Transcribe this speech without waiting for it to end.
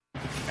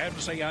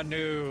MCN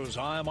News.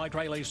 I'm Mike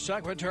Rayleigh.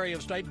 Secretary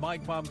of State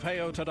Mike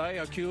Pompeo today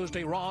accused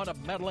Iran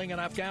of meddling in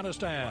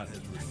Afghanistan. Iran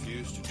has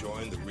refused to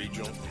join the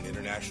regional and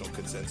international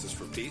consensus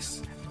for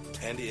peace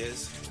and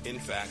is, in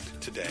fact,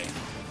 today,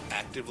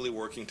 actively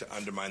working to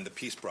undermine the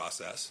peace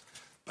process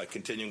by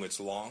continuing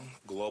its long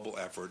global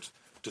efforts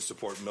to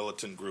support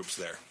militant groups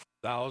there.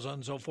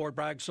 Thousands of Fort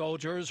Bragg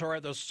soldiers are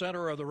at the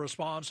center of the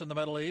response in the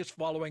Middle East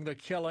following the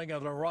killing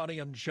of an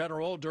Iranian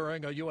general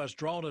during a U.S.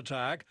 drone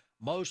attack.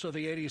 Most of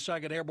the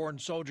 82nd Airborne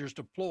soldiers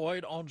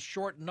deployed on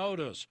short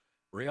notice.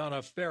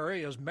 Brianna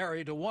Ferry is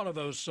married to one of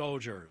those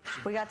soldiers.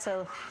 We got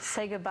to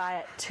say goodbye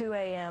at 2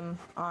 a.m.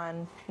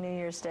 on New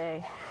Year's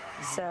Day.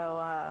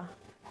 So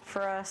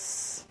for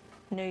us,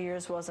 New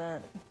Year's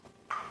wasn't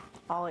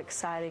all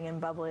exciting and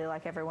bubbly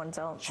like everyone's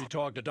else. She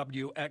talked to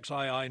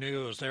WXII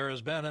News. There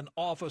has been an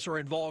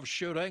officer-involved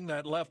shooting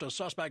that left a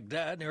suspect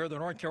dead near the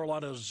North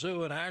Carolina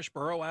Zoo in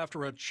Asheboro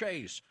after a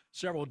chase.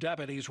 Several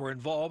deputies were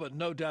involved, but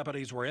no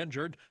deputies were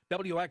injured.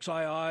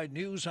 WXII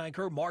News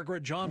anchor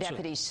Margaret Johnson.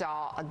 Deputies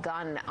saw a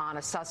gun on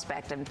a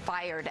suspect and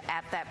fired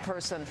at that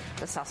person.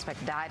 The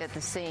suspect died at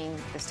the scene.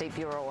 The State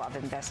Bureau of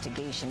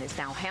Investigation is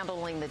now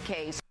handling the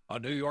case. A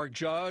New York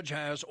judge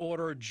has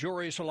ordered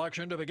jury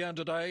selection to begin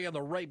today in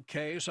the rape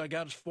case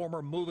against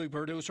former movie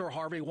producer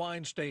Harvey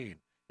Weinstein.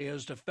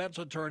 His defense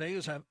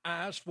attorneys have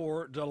asked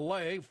for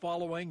delay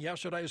following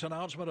yesterday's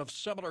announcement of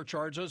similar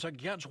charges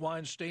against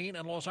Weinstein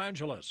in Los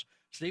Angeles.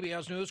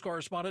 CBS News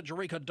correspondent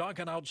Jerika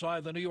Duncan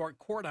outside the New York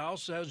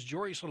courthouse says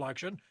jury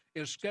selection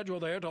is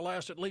scheduled there to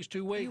last at least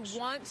 2 weeks. You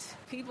want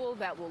people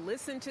that will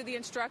listen to the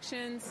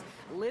instructions,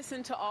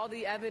 listen to all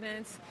the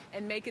evidence,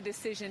 and make a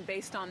decision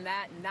based on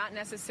that, not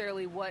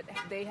necessarily what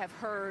they have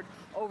heard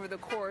over the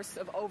course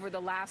of over the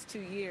last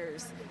 2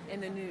 years in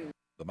the news.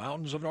 The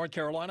mountains of North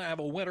Carolina have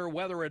a winter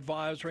weather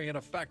advisory in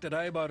effect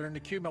today, but an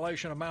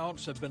accumulation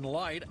amounts have been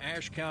light.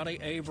 Ashe County,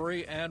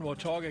 Avery, and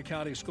Watauga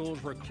County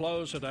schools were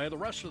closed today. The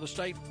rest of the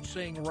state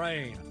seeing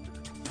rain.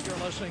 You're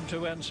listening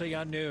to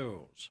NCN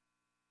News.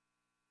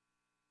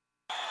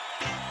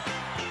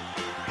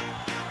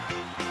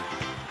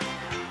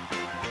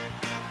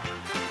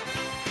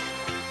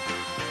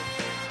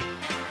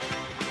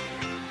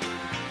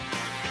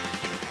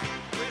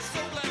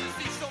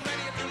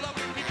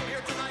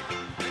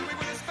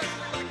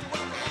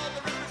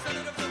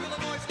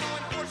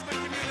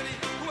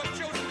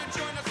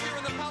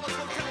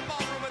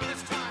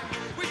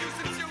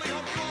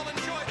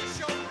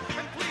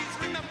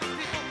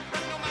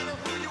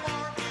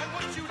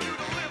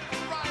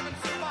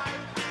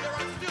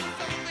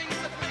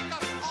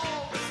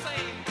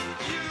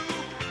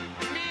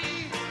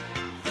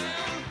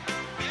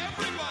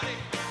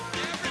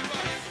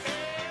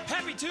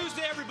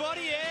 Tuesday,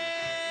 everybody,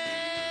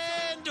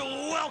 and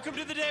welcome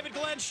to the David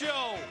Glenn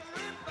Show.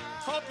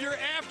 Hope your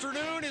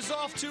afternoon is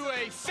off to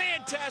a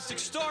fantastic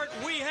start.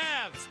 We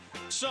have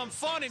some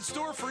fun in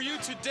store for you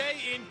today,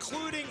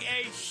 including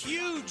a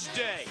huge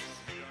day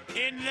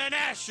in the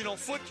National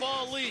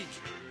Football League.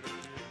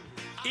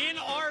 In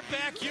our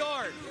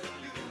backyard,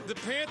 the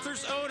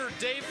Panthers owner,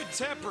 David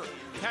Tepper,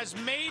 has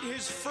made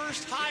his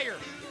first hire.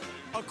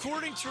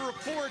 According to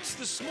reports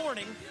this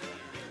morning,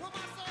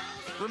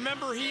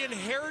 remember, he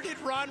inherited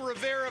Ron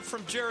Rivera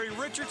from Jerry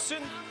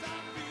Richardson.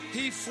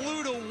 He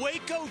flew to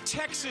Waco,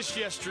 Texas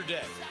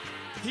yesterday.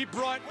 He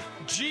brought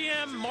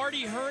GM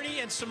Marty Herney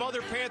and some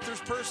other Panthers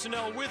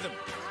personnel with him.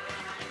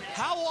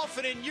 How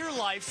often in your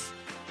life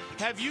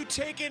have you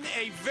taken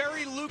a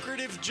very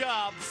lucrative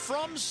job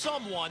from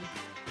someone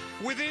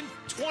within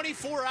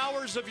 24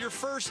 hours of your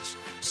first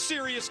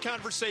serious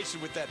conversation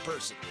with that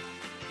person?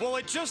 Well,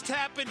 it just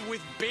happened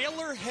with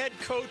Baylor head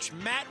coach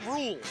Matt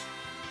Rhule.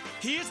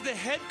 He is the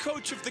head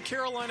coach of the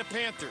Carolina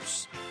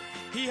Panthers.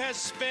 He has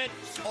spent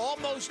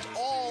almost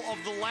all of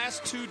the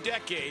last 2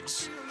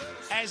 decades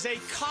as a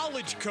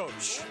college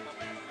coach.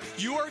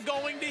 You are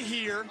going to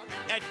hear,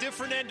 at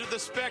different ends of the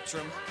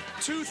spectrum,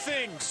 2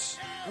 things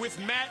with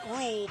Matt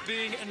Rhule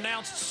being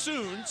announced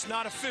soon. It's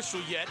not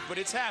official yet, but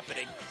it's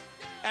happening.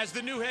 As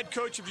the new head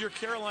coach of your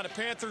Carolina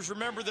Panthers,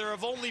 remember there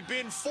have only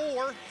been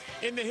 4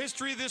 in the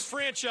history of this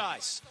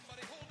franchise.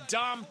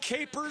 Dom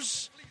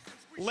Capers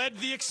led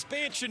the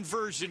expansion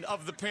version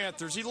of the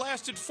Panthers. He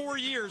lasted 4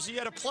 years. He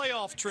had a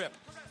playoff trip,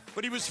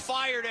 but he was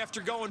fired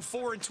after going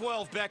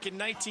 4-12 back in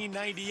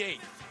 1998.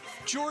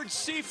 George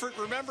Seifert,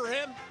 remember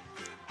him?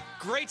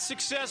 Great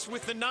success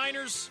with the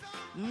Niners,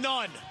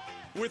 none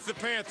with the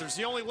Panthers.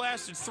 He only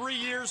lasted 3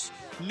 years,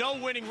 no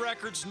winning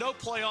records, no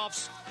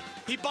playoffs.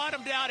 He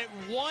bottomed out at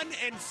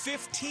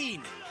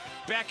 1-15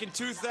 back in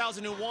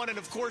 2001, and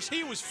of course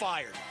he was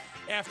fired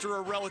after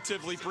a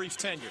relatively brief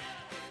tenure.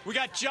 We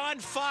got John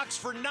Fox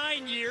for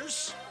 9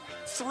 years,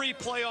 3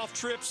 playoff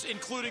trips,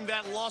 including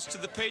that loss to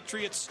the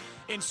Patriots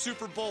in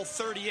Super Bowl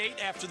 38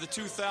 after the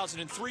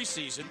 2003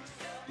 season.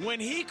 When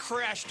he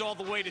crashed all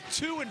the way to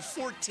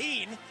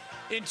 2-14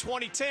 in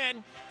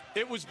 2010,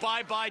 it was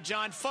bye-bye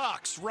John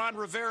Fox. Ron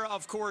Rivera,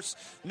 of course,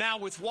 now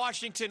with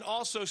Washington,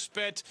 also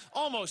spent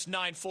almost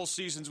 9 full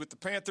seasons with the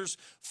Panthers,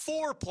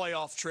 4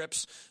 playoff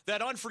trips,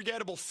 that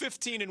unforgettable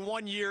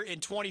 15-1 year in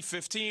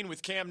 2015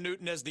 with Cam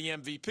Newton as the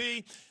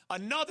MVP,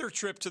 another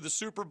trip to the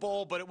Super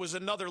Bowl, but it was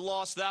another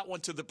loss, that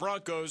one to the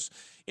Broncos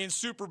in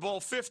Super Bowl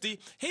 50.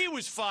 He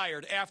was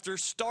fired after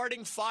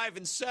starting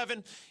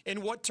 5-7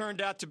 in what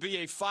turned out to be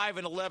a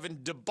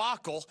 5-11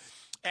 debacle.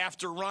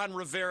 After Ron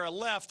Rivera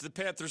left, the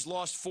Panthers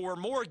lost 4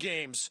 more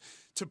games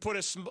to put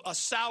a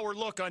sour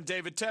look on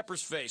David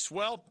Tepper's face.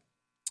 Well,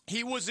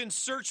 he was in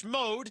search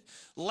mode.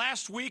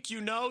 Last week,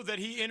 you know that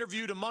he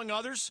interviewed, among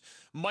others,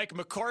 Mike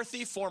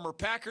McCarthy, former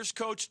Packers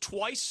coach,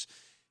 twice.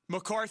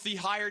 McCarthy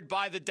hired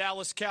by the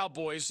Dallas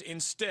Cowboys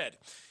instead.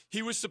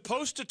 He was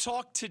supposed to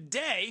talk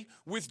today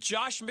with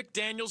Josh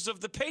McDaniels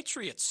of the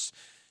Patriots.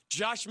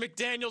 Josh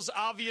McDaniels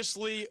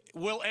obviously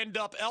will end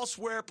up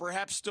elsewhere,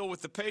 perhaps still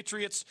with the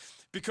Patriots,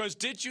 because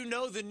did you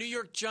know the New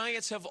York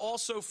Giants have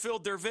also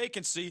filled their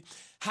vacancy?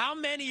 How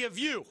many of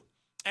you,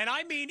 and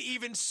I mean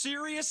even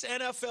serious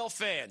NFL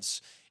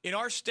fans, in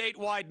our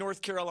statewide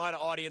North Carolina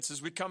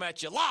audiences, we come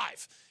at you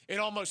live in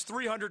almost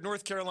 300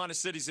 North Carolina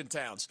cities and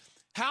towns.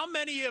 How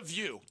many of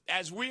you,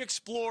 as we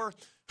explore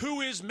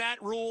who is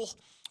Matt Rhule,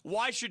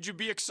 why should you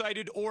be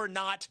excited or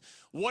not?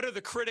 What are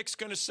the critics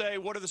going to say?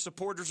 What are the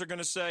supporters are going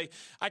to say?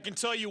 I can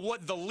tell you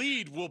what the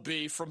lead will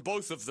be from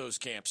both of those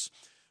camps.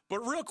 But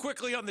real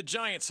quickly on the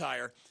Giants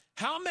hire,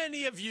 how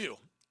many of you,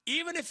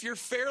 even if you're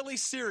fairly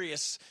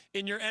serious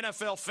in your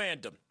NFL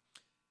fandom,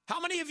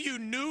 how many of you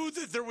knew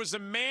that there was a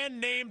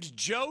man named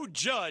Joe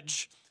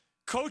Judge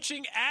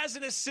coaching as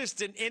an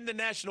assistant in the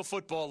National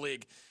Football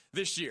League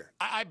this year?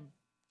 I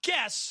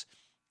guess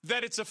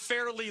that it's a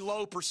fairly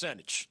low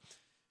percentage.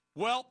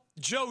 Well,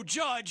 Joe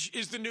Judge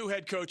is the new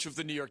head coach of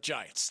the New York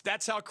Giants.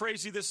 That's how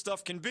crazy this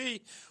stuff can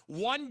be.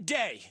 One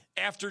day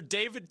after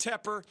David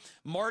Tepper,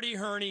 Marty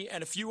Hurney,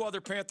 and a few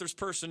other Panthers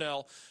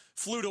personnel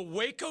flew to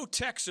Waco,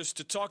 Texas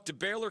to talk to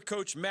Baylor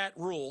coach Matt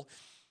Rhule.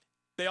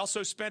 They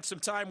also spent some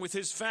time with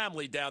his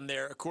family down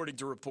there, according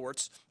to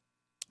reports.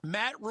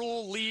 Matt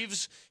Rhule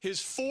leaves his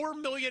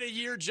 $4 million a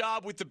year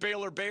job with the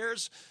Baylor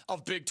Bears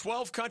of Big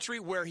 12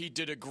 country, where he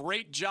did a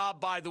great job,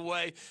 by the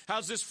way.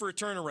 How's this for a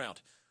turnaround?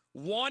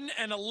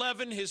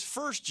 1-11 his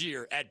first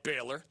year at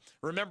Baylor.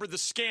 Remember the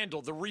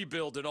scandal, the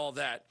rebuild, and all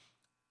that.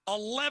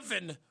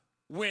 11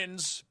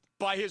 wins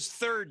by his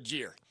third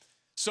year.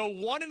 So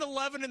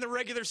 1-11 in the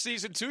regular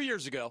season 2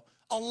 years ago.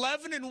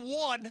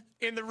 11-1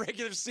 in the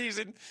regular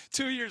season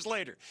 2 years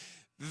later.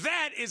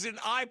 That is an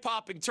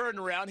eye-popping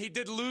turnaround. He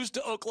did lose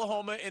to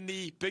Oklahoma in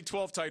the Big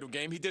 12 title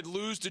game. He did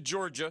lose to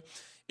Georgia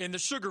in the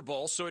Sugar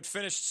Bowl, so it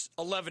finished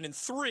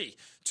 11-3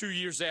 2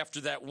 years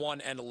after that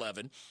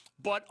 1-11.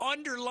 But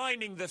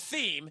underlining the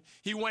theme,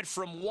 he went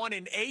from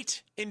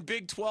 1-8 in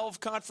Big 12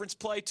 conference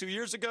play 2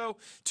 years ago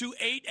to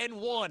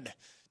 8-1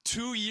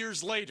 2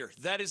 years later.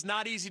 That is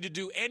not easy to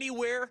do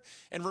anywhere.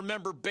 And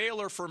remember,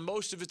 Baylor, for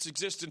most of its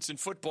existence in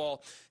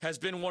football, has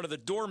been one of the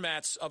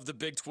doormats of the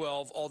Big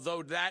 12,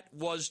 although that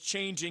was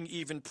changing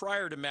even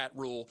prior to Matt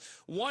Rhule.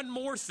 One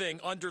more thing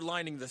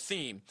underlining the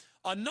theme.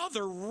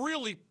 Another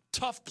really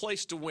tough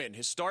place to win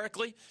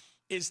historically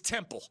is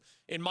Temple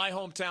in my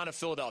hometown of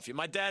Philadelphia.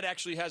 My dad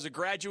actually has a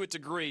graduate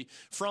degree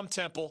from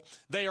Temple.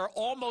 They are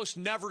almost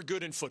never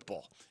good in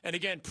football. And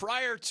again,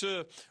 prior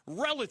to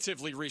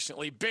relatively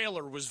recently,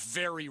 Baylor was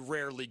very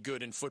rarely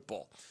good in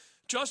football.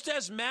 Just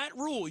as Matt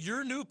Rhule,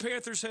 your new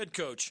Panthers head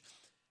coach,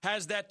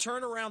 has that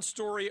turnaround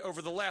story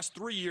over the last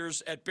 3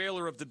 years at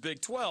Baylor of the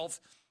Big 12,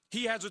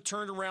 he has a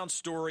turnaround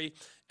story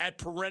at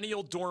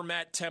perennial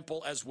doormat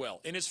Temple as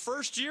well. In his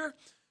first year,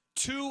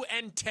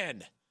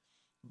 2-10.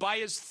 By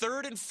his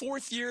third and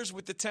fourth years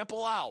with the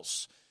Temple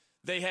Owls,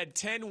 they had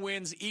 10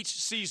 wins each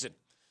season.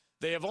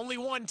 They have only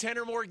won 10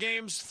 or more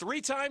games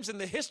 3 times in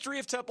the history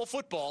of Temple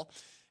football.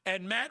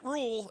 And Matt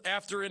Rhule,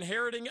 after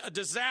inheriting a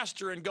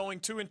disaster and going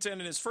 2-10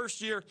 in his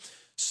first year,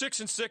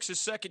 6-6 his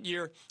second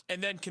year,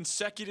 and then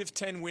consecutive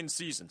 10-win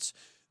seasons.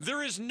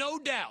 There is no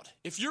doubt,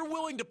 if you're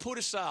willing to put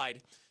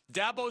aside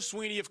Dabo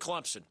Swinney of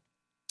Clemson,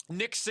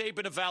 Nick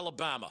Saban of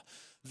Alabama,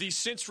 the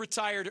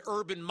since-retired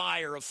Urban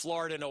Meyer of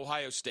Florida and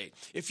Ohio State.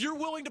 If you're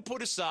willing to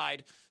put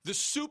aside the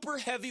super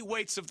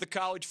heavyweights of the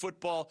college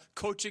football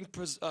coaching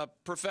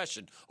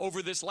profession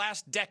over this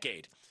last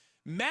decade,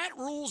 Matt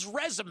Rhule's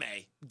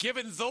resume,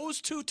 given those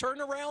 2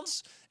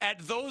 turnarounds at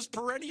those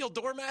perennial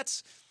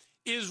doormats,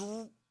 is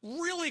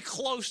really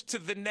close to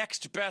the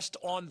next best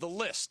on the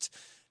list.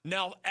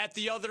 Now, at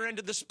the other end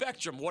of the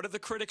spectrum, what are the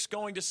critics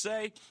going to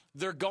say?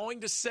 They're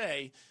going to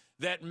say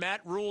that Matt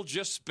Rhule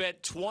just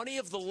spent 20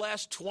 of the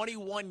last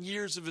 21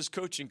 years of his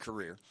coaching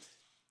career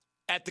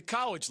at the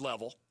college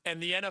level, and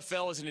the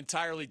NFL is an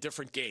entirely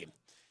different game.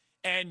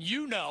 And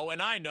you know,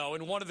 and I know,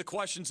 and one of the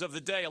questions of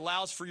the day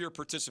allows for your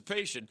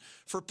participation.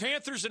 For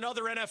Panthers and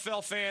other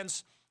NFL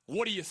fans,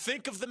 what do you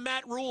think of the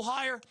Matt Rhule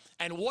hire,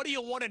 and what do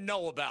you want to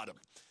know about him?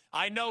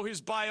 I know his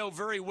bio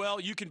very well.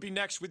 You can be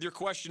next with your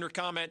question or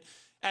comment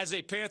as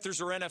a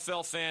Panthers or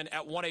NFL fan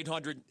at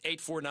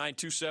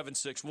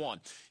 1-800-849-2761.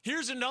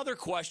 Here's another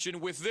question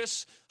with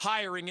this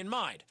hiring in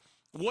mind.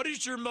 What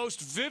is your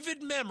most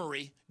vivid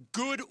memory,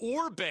 good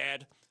or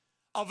bad,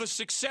 of a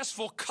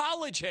successful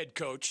college head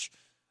coach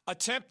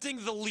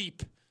attempting the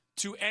leap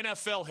to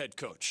NFL head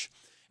coach?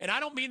 And I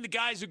don't mean the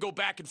guys who go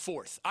back and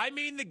forth. I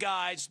mean the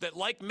guys that,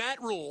 like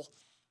Matt Rhule,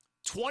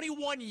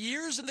 21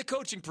 years in the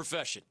coaching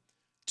profession,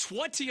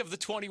 20 of the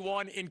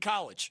 21 in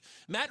college.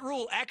 Matt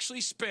Rhule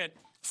actually spent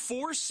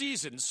 4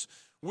 seasons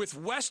with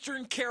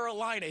Western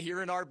Carolina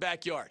here in our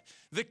backyard.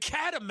 The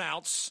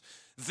Catamounts,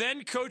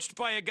 then coached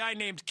by a guy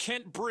named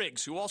Kent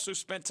Briggs, who also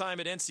spent time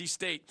at NC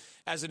State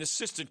as an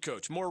assistant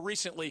coach. More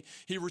recently,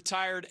 he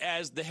retired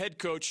as the head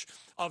coach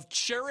of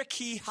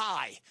Cherokee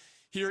High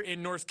here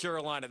in North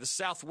Carolina, the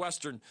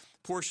southwestern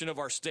portion of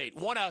our state.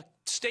 Won a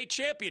state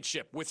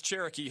championship with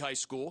Cherokee High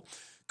School.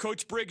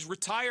 Coach Briggs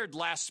retired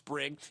last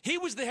spring. He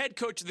was the head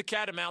coach of the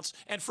Catamounts,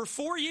 and for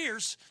 4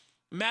 years,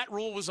 Matt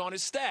Rhule was on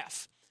his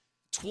staff.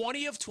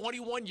 20 of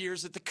 21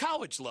 years at the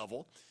college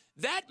level.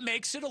 That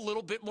makes it a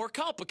little bit more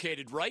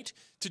complicated, right?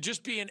 To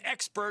just be an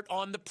expert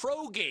on the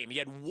pro game. He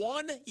had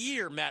 1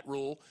 year, Matt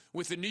Rhule,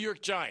 with the New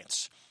York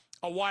Giants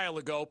a while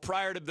ago,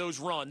 prior to those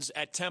runs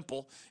at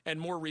Temple and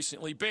more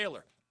recently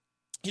Baylor.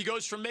 He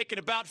goes from making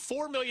about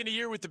 $4 million a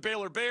year with the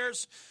Baylor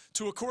Bears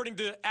to, according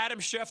to Adam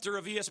Schefter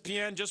of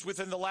ESPN, just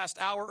within the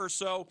last hour or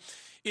so,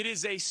 it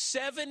is a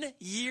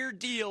 7-year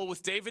deal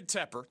with David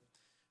Tepper,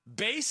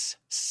 base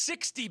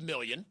 $60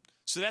 million.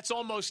 So that's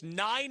almost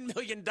 $9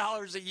 million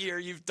a year.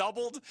 You've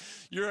doubled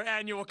your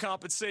annual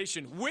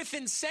compensation. With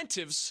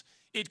incentives,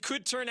 it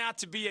could turn out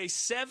to be a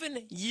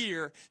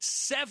 7-year,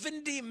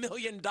 $70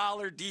 million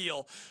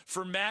deal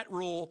for Matt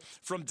Rhule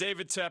from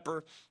David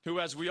Tepper, who,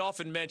 as we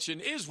often mention,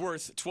 is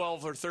worth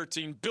 $12 or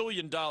 $13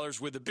 billion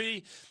with a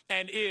B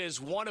and is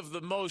one of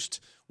the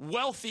most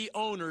wealthy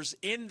owners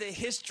in the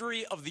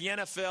history of the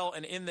NFL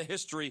and in the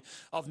history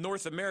of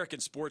North American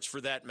sports,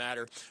 for that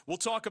matter. We'll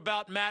talk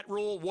about Matt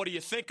Rhule. What do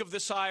you think of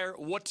this hire?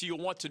 What do you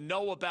want to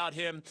know about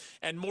him?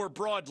 And more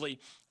broadly,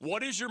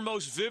 what is your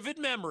most vivid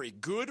memory,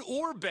 good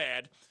or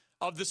bad,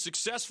 of the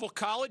successful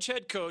college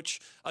head coach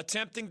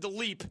attempting the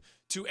leap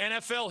to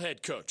NFL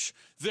head coach?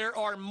 There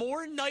are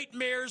more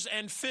nightmares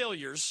and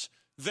failures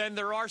than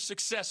there are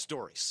success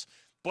stories,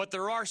 but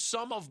there are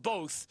some of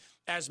both,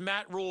 as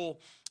Matt Rhule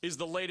is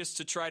the latest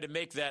to try to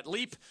make that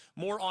leap.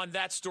 More on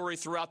that story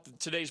throughout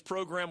today's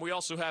program. We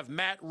also have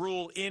Matt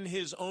Rhule in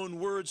his own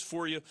words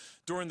for you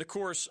during the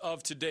course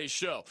of today's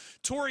show.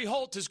 Torrey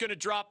Holt is going to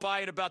drop by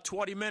in about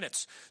 20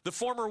 minutes. The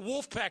former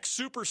Wolfpack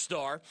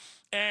superstar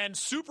and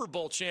Super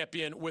Bowl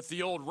champion with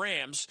the old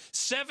Rams,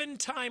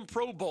 7-time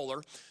Pro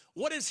Bowler.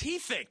 What does he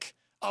think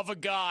of a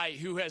guy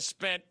who has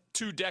spent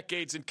 2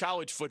 decades in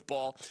college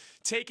football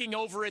taking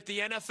over at the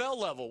NFL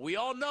level? We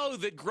all know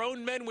that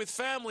grown men with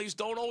families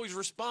don't always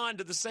respond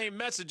to the same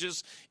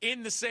messages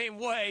in the same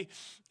way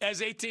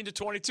as 18 to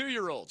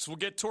 22-year-olds. We'll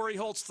get Torrey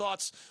Holt's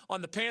thoughts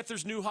on the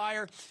Panthers' new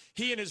hire.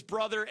 He and his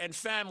brother and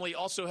family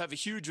also have a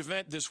huge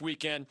event this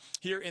weekend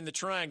here in the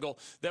Triangle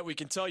that we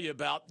can tell you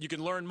about. You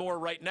can learn more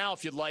right now,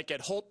 if you'd like,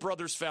 at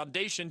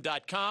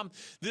HoltBrothersFoundation.com.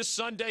 This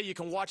Sunday, you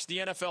can watch the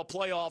NFL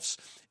playoffs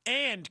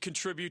and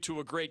contribute to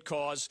a great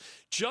cause.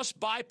 Just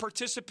by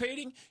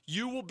participating,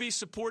 you will be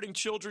supporting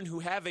children who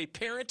have a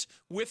parent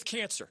with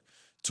cancer.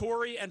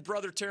 Torrey and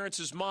brother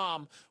Terrence's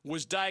mom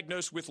was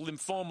diagnosed with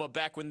lymphoma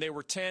back when they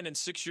were 10 and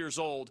 6 years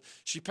old.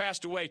 She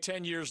passed away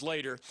 10 years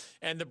later,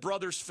 and the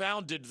brothers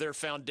founded their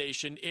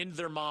foundation in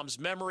their mom's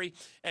memory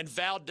and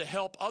vowed to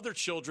help other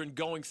children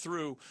going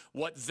through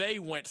what they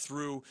went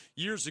through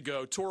years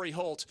ago. Torrey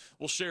Holt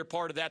will share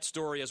part of that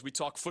story as we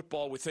talk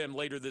football with him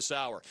later this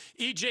hour.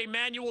 E.J.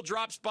 Manuel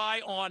drops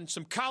by on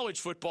some college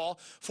football.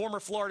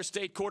 Former Florida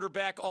State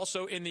quarterback,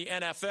 also in the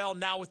NFL,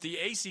 now with the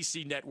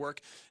ACC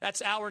network.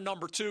 That's hour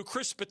number 2.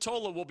 Chris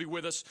Spatola will be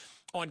with us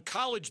on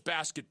college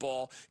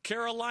basketball.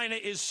 Carolina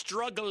is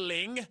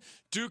struggling.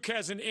 Duke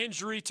has an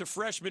injury to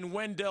freshman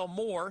Wendell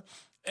Moore.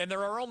 And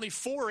there are only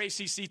 4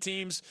 ACC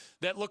teams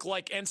that look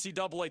like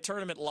NCAA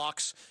tournament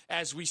locks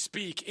as we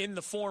speak, in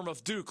the form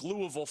of Duke,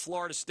 Louisville,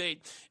 Florida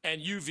State, and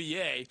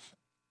UVA.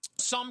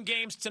 Some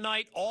games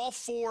tonight. All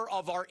 4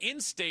 of our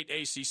in-state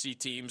ACC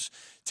teams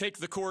take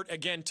the court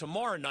again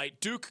tomorrow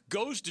night. Duke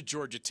goes to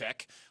Georgia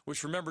Tech,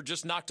 which, remember,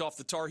 just knocked off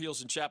the Tar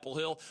Heels in Chapel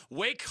Hill.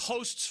 Wake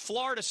hosts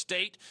Florida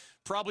State,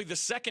 probably the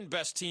second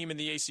best team in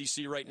the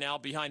ACC right now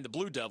behind the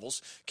Blue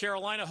Devils.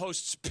 Carolina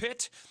hosts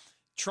Pitt,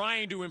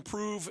 trying to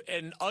improve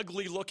an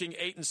ugly-looking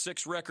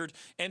 8-6 record.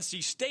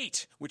 NC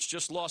State, which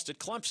just lost at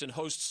Clemson,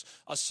 hosts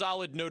a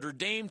solid Notre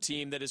Dame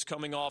team that is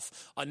coming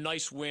off a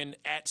nice win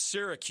at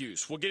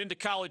Syracuse. We'll get into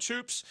college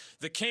hoops.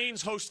 The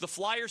Canes host the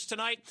Flyers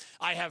tonight.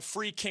 I have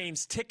free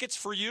Canes tickets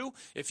for you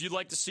if you'd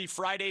like to see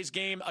Friday's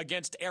game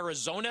against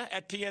Arizona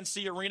at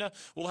PNC Arena.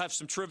 We'll have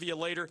some trivia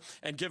later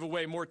and give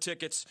away more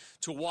tickets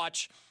to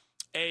watch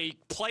a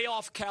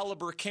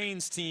playoff-caliber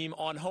Canes team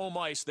on home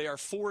ice. They are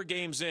 4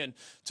 games in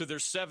to their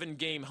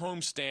 7-game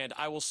homestand.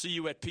 I will see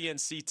you at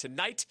PNC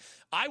tonight.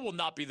 I will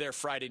not be there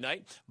Friday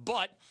night,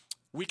 but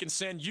we can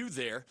send you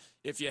there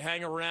if you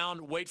hang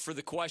around, wait for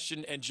the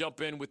question, and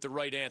jump in with the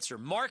right answer.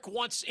 Mark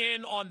wants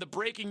in on the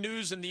breaking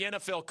news in the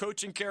NFL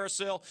coaching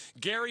carousel.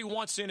 Gary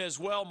wants in as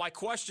well. My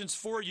questions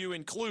for you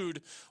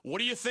include, what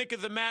do you think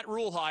of the Matt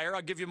Rule hire?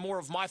 I'll give you more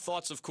of my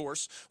thoughts, of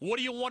course. What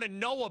do you want to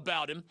know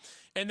about him?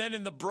 And then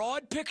in the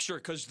broad picture,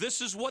 because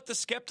this is what the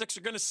skeptics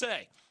are going to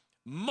say,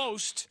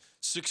 most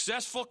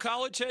successful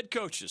college head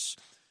coaches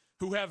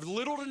who have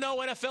little to no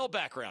NFL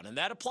background, and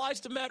that applies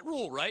to Matt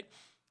Rule, right?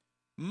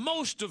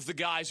 Most of the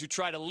guys who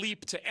try to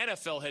leap to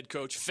NFL head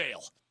coach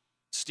fail.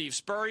 Steve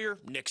Spurrier,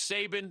 Nick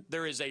Saban,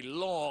 there is a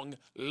long,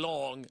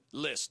 long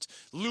list.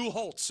 Lou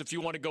Holtz, if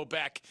you want to go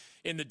back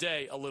in the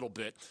day a little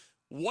bit.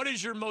 What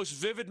is your most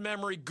vivid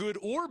memory, good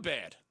or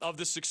bad, of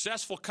the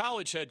successful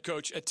college head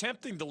coach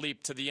attempting to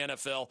leap to the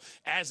NFL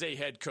as a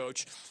head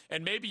coach?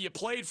 And maybe you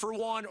played for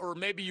one, or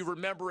maybe you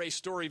remember a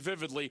story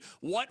vividly.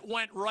 What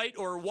went right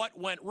or what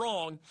went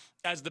wrong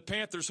as the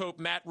Panthers hope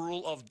Matt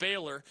Rule of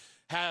Baylor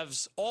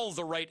has all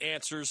the right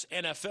answers,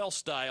 NFL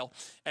style,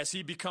 as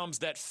he becomes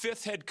that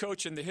fifth head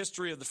coach in the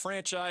history of the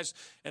franchise,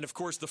 and, of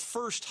course, the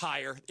first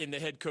hire in the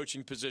head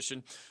coaching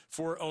position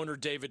for owner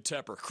David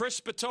Tepper. Chris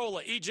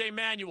Spatola, E.J.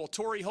 Manuel,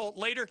 Torrey Holt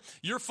later.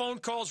 Your phone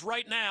calls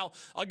right now.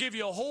 I'll give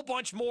you a whole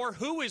bunch more.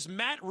 Who is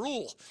Matt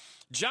Rule?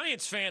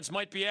 Giants fans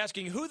might be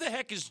asking, who the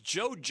heck is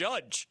Joe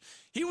Judge?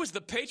 He was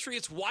the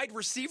Patriots wide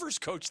receivers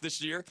coach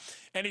this year,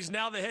 and he's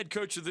now the head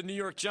coach of the New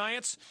York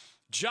Giants.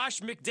 Josh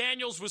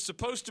McDaniels was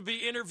supposed to be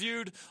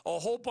interviewed. A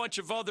whole bunch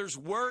of others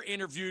were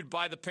interviewed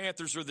by the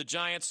Panthers or the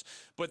Giants,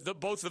 but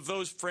both of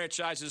those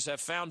franchises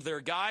have found their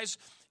guys.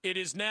 It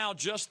is now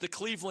just the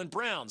Cleveland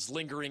Browns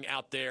lingering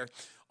out there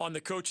on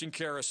the coaching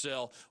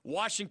carousel.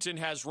 Washington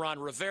has Ron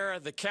Rivera.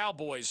 The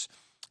Cowboys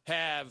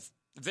have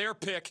their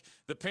pick.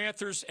 The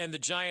Panthers and the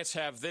Giants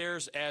have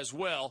theirs as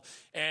well.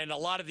 And a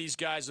lot of these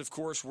guys, of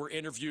course, were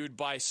interviewed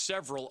by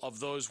several of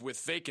those with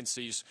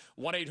vacancies.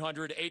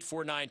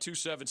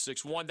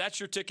 1-800-849-2761. That's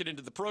your ticket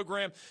into the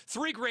program.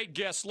 Three great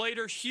guests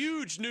later.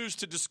 Huge news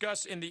to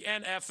discuss in the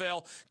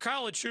NFL.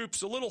 College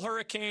hoops, a little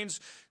Hurricanes.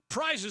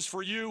 Prizes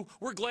for you.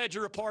 We're glad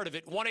you're a part of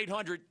it.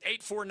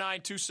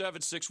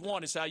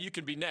 1-800-849-2761 is how you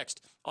can be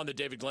next on The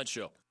David Glenn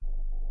Show.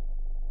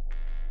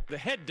 The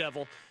head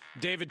devil,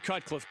 David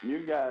Cutcliffe.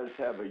 You guys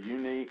have a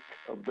unique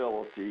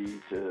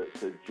ability to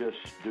just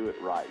do it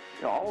right.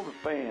 You know, all the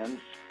fans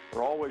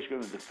are always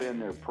going to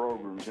defend their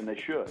programs, and they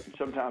should.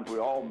 Sometimes we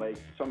all make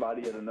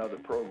somebody at another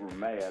program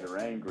mad or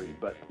angry,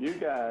 but you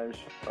guys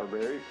are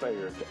very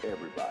fair to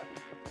everybody.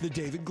 The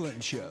David Glenn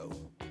Show.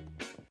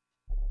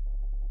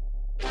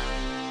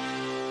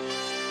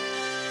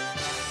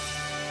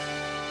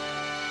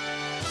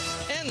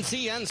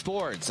 NCN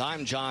Sports,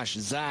 I'm Josh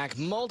Zach.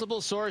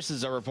 Multiple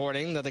sources are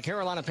reporting that the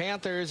Carolina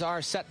Panthers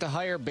are set to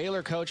hire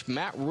Baylor coach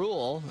Matt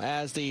Rule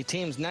as the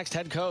team's next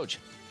head coach.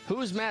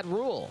 Who's Matt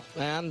Rule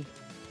and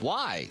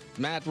why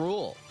Matt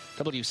Rule?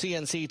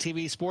 WCNC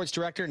TV sports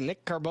director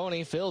Nick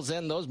Carboni fills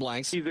in those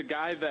blanks. He's a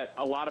guy that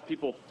a lot of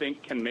people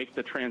think can make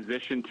the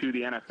transition to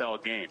the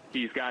NFL game.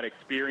 He's got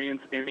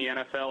experience in the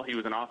NFL. He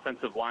was an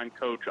offensive line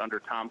coach under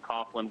Tom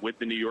Coughlin with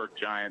the New York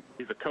Giants.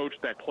 He's a coach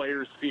that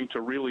players seem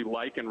to really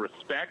like and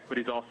respect, but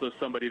he's also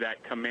somebody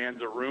that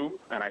commands a room,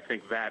 and I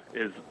think that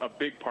is a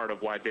big part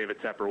of why David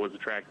Tepper was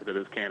attracted to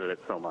this candidate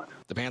so much.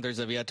 The Panthers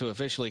have yet to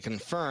officially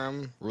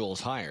confirm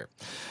Rule's hire.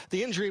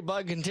 The injury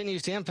bug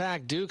continues to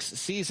impact Duke's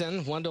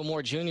season. Wendell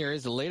Moore Jr.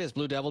 is the latest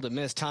Blue Devil to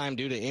miss time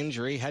due to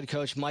injury. Head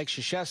coach Mike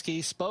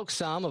Krzyzewski spoke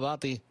some about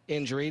the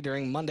injury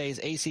during Monday's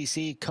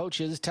ACC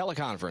coaches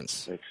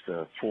teleconference. It's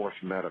the fourth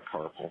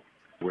metacarpal.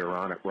 We're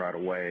on it right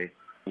away.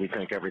 We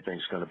think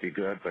everything's going to be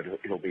good, but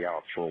he'll be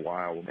out for a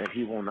while, and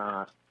he will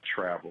not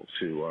travel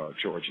to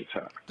Georgia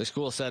Tech. The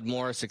school said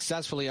Moore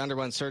successfully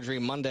underwent surgery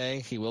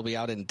Monday. He will be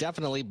out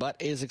indefinitely, but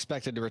is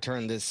expected to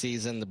return this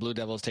season. The Blue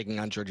Devils taking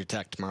on Georgia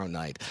Tech tomorrow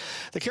night.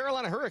 The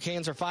Carolina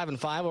Hurricanes are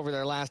 5-5 over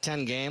their last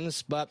 10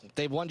 games, but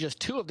they've won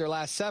just 2 of their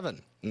last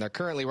 7, and they're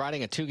currently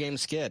riding a 2-game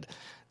skid.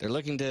 They're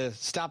looking to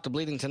stop the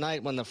bleeding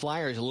tonight when the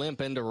Flyers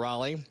limp into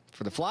Raleigh.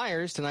 For the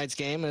Flyers, tonight's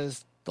game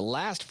is the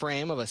last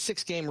frame of a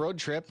 6-game road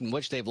trip in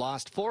which they've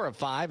lost 4 of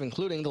 5,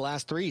 including the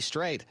last 3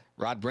 straight.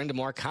 Rod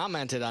Brindamore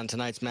commented on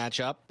tonight's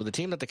matchup with a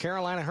team that the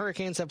Carolina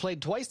Hurricanes have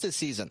played twice this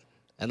season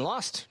and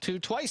lost to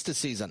twice this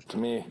season. To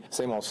me,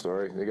 same old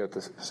story. They got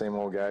the same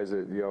old guys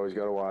that you always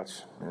got to watch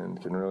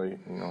and can really,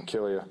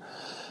 kill you.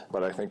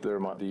 But I think they're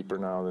much deeper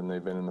now than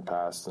they've been in the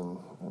past and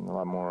a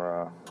lot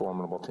more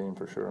formidable team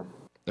for sure.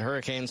 The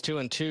Hurricanes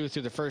 2-2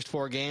 through the first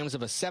 4 games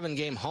of a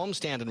 7-game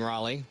homestand in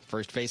Raleigh.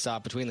 First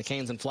face-off between the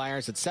Canes and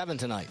Flyers at 7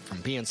 tonight from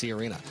PNC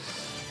Arena.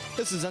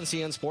 This is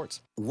NCN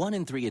Sports. 1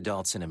 in 3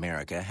 adults in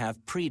America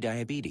have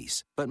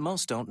pre-diabetes, but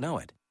most don't know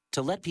it.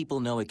 To let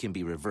people know it can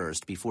be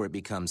reversed before it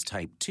becomes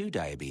type 2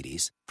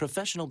 diabetes,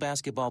 professional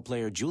basketball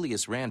player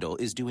Julius Randle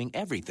is doing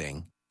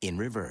everything in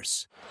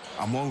reverse.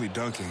 I'm only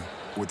dunking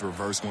with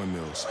reverse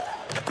windmills.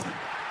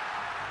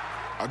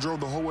 I drove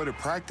the whole way to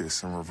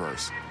practice in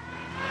reverse.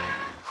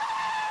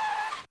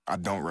 I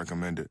don't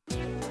recommend it.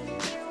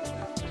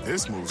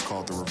 This move's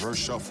called the reverse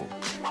shuffle.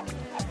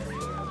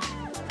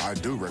 I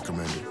do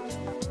recommend it.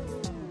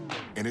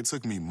 And it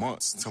took me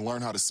months to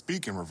learn how to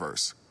speak in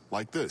reverse,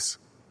 like this.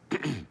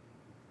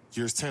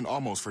 Years 10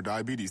 almost for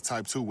diabetes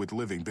type 2 with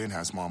living Ben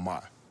has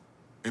mama.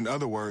 In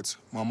other words,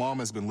 my mom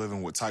has been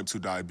living with type 2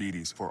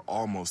 diabetes for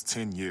almost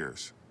 10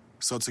 years.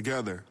 So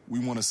together, we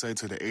want to say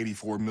to the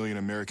 84 million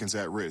Americans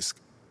at risk,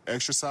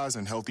 exercise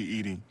and healthy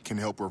eating can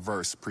help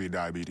reverse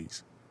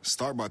prediabetes.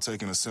 Start by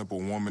taking a simple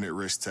 1-minute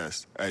risk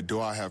test at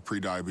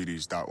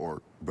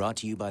doihaveprediabetes.org. Brought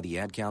to you by the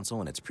Ad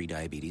Council and its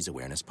Prediabetes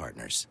Awareness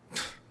Partners.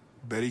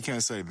 Bet he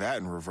can't say that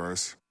in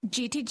reverse.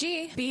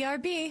 GTG,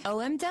 BRB,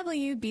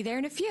 OMW, be there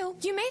in a few.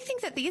 You may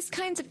think that these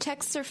kinds of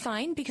texts are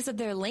fine because of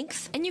their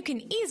length, and you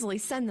can easily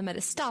send them at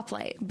a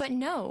stoplight. But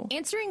no,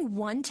 answering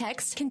one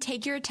text can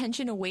take your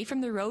attention away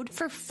from the road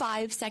for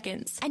 5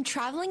 seconds. And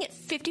traveling at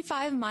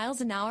 55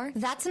 miles an hour,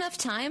 that's enough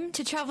time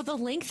to travel the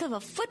length of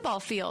a football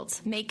field.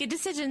 Make good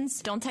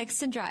decisions. Don't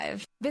text and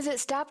drive. Visit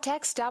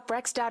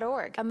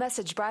StopTextStopWrecks.org. A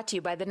message brought to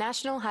you by the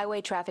National Highway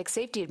Traffic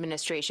Safety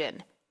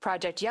Administration,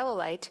 Project Yellow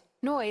Light,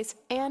 Noise,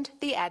 and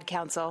the Ad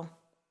Council.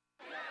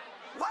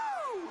 Woo!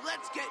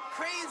 Let's get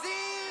crazy!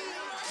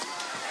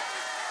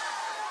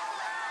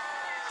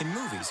 In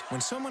movies, when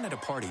someone at a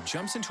party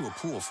jumps into a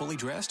pool fully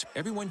dressed,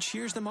 everyone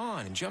cheers them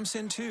on and jumps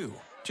in too.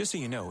 Just so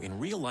you know, in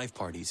real-life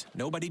parties,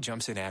 nobody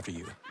jumps in after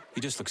you.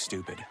 You just look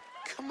stupid.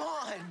 Come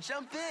on,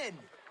 jump in!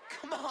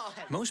 Come on!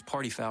 Most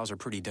party fouls are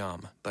pretty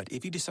dumb, but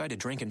if you decide to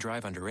drink and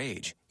drive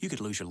underage, you could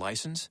lose your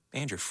license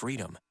and your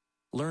freedom.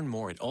 Learn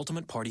more at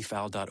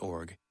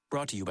ultimatepartyfoul.org.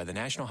 Brought to you by the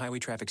National Highway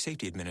Traffic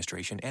Safety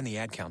Administration and the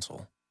Ad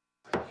Council.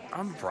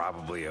 I'm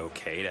probably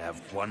okay to have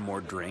one more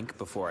drink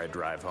before I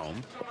drive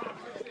home.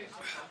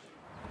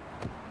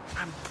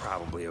 I'm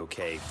probably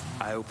okay.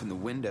 I open the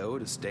window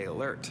to stay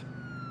alert.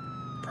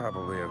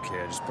 Probably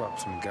okay. I just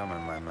popped some gum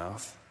in my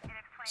mouth.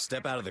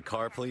 Step out of the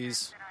car,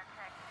 please.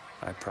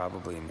 I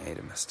probably made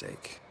a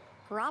mistake.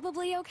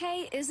 Probably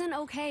okay isn't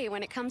okay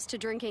when it comes to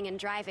drinking and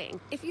driving.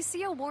 If you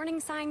see a warning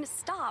sign,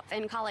 stop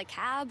and call a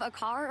cab, a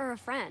car, or a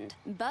friend.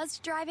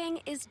 Buzzed driving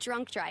is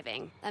drunk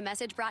driving. A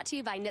message brought to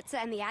you by NHTSA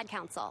and the Ad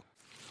Council.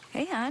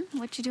 Hey, hon,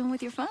 what you doing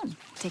with your phone?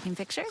 Taking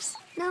pictures?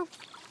 No,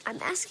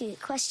 I'm asking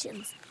it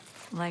questions.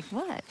 Like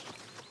what?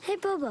 Hey,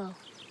 Bobo,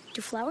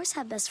 do flowers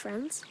have best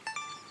friends?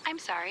 I'm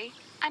sorry.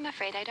 I'm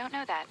afraid I don't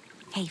know that.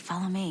 Hey,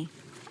 follow me.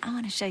 I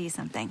want to show you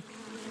something.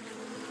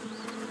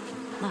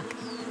 Look.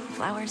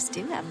 Flowers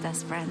do have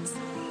best friends.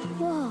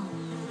 Whoa.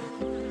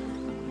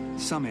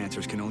 Some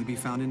answers can only be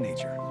found in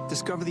nature.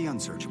 Discover the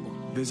unsearchable.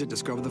 Visit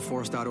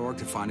discovertheforest.org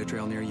to find a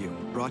trail near you.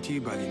 Brought to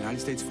you by the United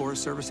States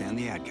Forest Service and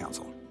the Ad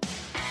Council.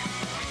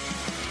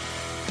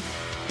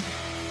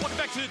 Welcome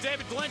back to the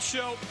David Glenn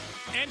Show.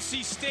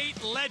 NC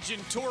State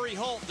legend Torrey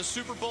Holt, the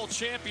Super Bowl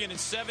champion and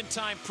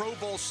 7-time Pro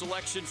Bowl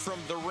selection from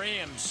the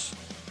Rams.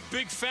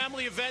 Big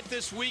family event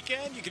this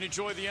weekend. You can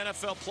enjoy the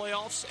NFL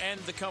playoffs and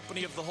the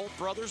company of the Holt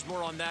brothers.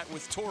 More on that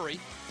with Torrey.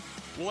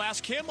 We'll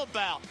ask him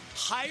about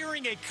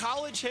hiring a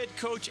college head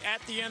coach at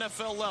the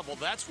NFL level.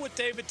 That's what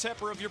David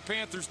Tepper of your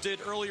Panthers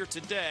did earlier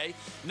today.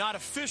 Not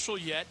official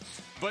yet,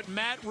 but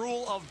Matt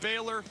Rule of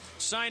Baylor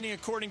signing,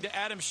 according to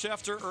Adam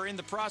Schefter, or in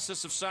the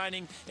process of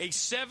signing a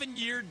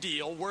 7-year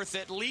deal worth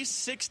at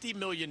least $60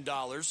 million.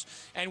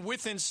 And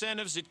with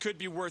incentives, it could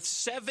be worth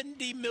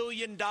 $70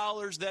 million.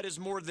 That is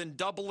more than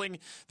doubling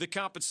the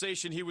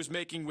compensation he was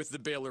making with the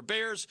Baylor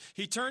Bears.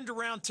 He turned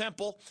around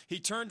Temple. He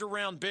turned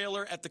around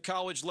Baylor at the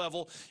college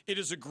level.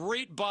 It is a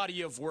great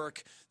body of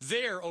work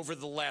there over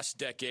the last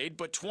decade,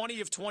 but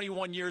 20 of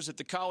 21 years at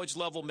the college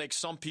level makes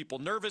some people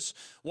nervous.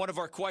 One of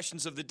our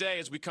questions of the day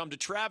as we come to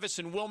Travis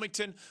in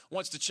Wilmington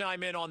wants to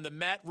chime in on the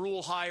Matt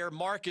Rule hire.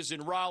 Mark is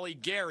in Raleigh.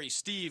 Gary,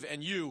 Steve,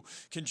 and you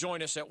can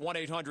join us at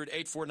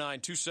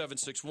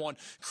 1-800-849-2761.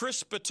 Chris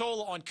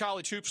Spatola on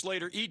college hoops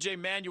later. EJ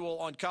Manuel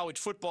on college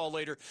football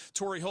later.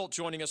 Torrey Holt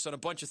joining us on a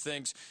bunch of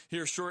things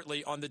here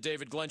shortly on the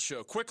David Glenn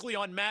Show. Quickly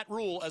on Matt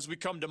Rule as we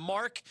come to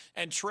Mark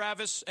and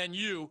Travis and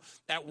you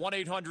at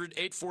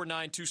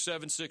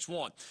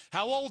 1-800-849-2761.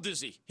 How old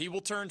is he? He will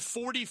turn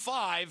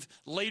 45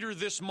 later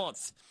this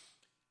month.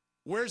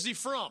 Where's he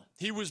from?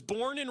 He was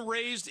born and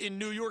raised in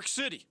New York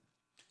City.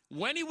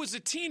 When he was a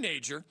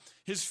teenager,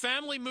 his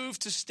family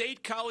moved to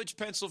State College,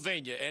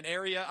 Pennsylvania, an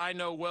area I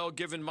know well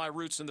given my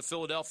roots in the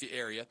Philadelphia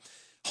area.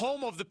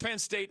 Home of the Penn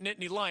State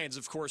Nittany Lions,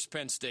 of course,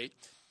 Penn State.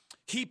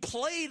 He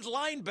played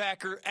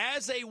linebacker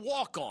as a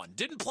walk-on.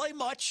 Didn't play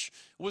much,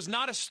 was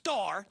not a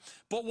star,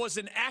 but was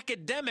an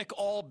academic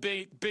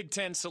all-Big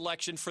Ten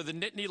selection for the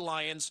Nittany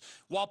Lions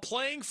while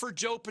playing for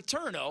Joe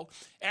Paterno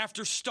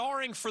after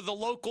starring for the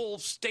local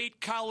State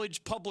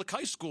College public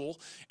high school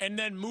and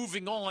then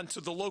moving on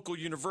to the local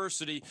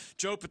university.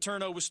 Joe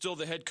Paterno was still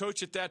the head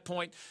coach at that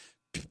point.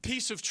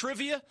 Piece of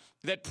trivia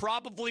that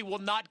probably will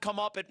not come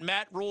up at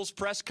Matt Rule's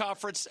press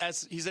conference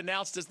as he's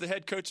announced as the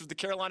head coach of the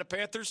Carolina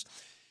Panthers.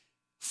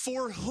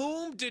 For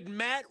whom did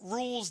Matt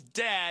Rule's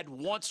dad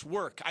once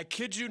work? I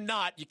kid you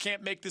not. You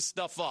can't make this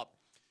stuff up.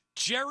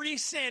 Jerry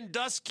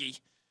Sandusky,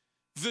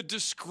 the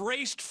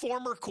disgraced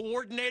former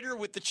coordinator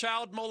with the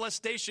child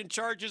molestation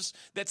charges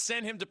that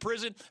sent him to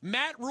prison.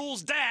 Matt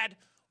Rule's dad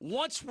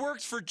once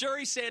worked for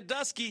Jerry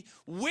Sandusky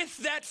with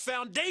that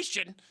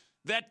foundation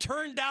that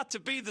turned out to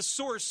be the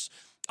source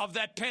of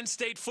that Penn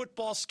State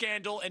football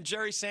scandal and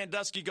Jerry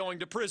Sandusky going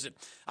to prison.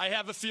 I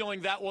have a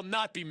feeling that will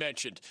not be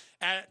mentioned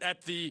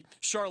at the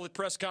Charlotte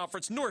press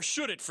conference, nor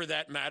should it for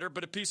that matter,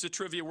 but a piece of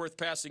trivia worth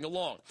passing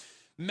along.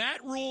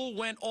 Matt Rhule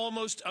went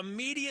almost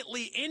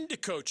immediately into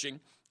coaching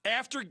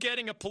after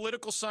getting a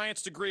political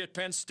science degree at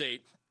Penn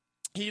State.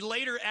 He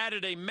later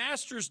added a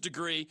master's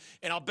degree,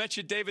 and I'll bet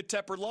you David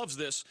Tepper loves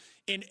this,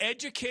 in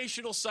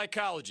educational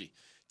psychology.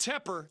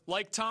 Tepper,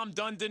 like Tom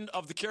Dundon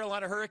of the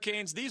Carolina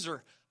Hurricanes, these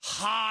are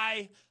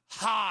high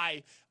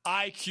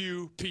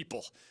IQ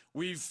people.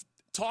 We've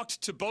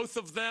talked to both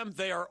of them.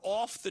 They are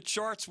off the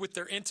charts with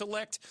their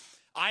intellect.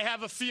 I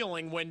have a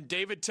feeling when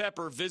David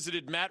Tepper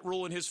visited Matt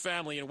Rhule and his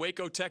family in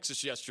Waco,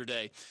 Texas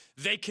yesterday,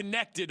 they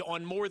connected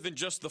on more than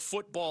just the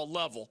football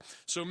level.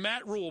 So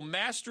Matt Rhule,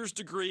 master's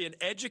degree in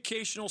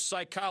educational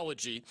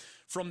psychology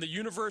from the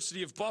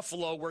University of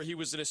Buffalo, where he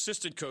was an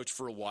assistant coach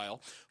for a while.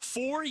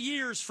 4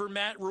 years for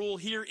Matt Rhule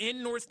here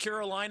in North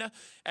Carolina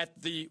at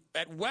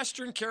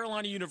Western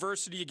Carolina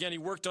University. Again, he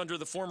worked under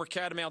the former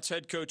Catamounts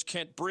head coach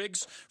Kent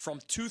Briggs from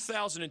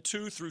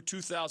 2002 through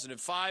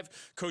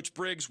 2005. Coach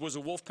Briggs was a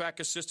Wolfpack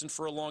assistant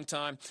for a long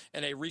time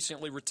and a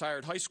recently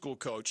retired high school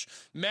coach.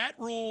 Matt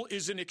Rhule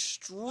is an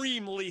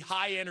extremely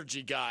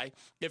high-energy guy,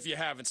 if you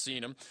haven't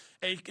seen him,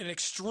 an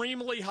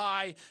extremely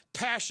high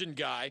passion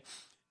guy.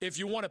 If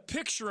you want to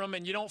picture him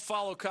and you don't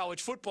follow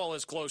college football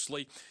as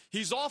closely,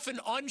 he's often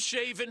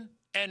unshaven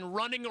and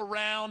running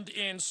around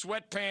in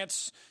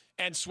sweatpants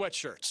and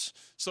sweatshirts.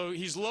 So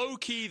he's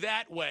low-key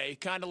that way,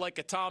 kind of like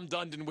a Tom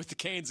Dundon with the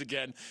Canes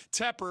again.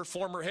 Tepper,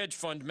 former hedge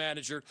fund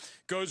manager,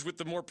 goes with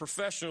the more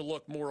professional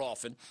look more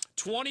often.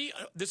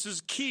 This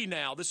is key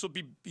now. This will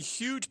be a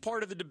huge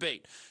part of the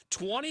debate.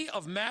 20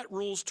 of Matt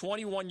Rhule's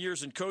 21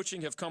 years in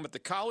coaching have come at the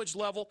college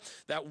level.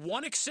 That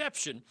one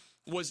exception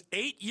was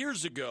 8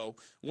 years ago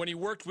when he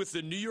worked with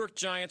the New York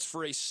Giants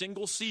for a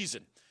single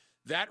season.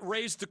 That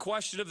raised the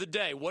question of the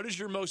day. What is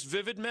your most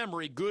vivid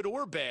memory, good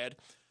or bad,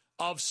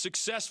 of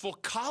successful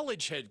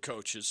college head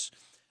coaches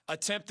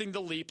attempting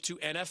the leap to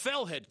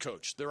NFL head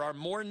coach? There are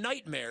more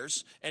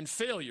nightmares and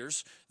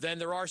failures than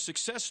there are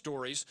success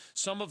stories,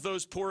 some of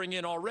those pouring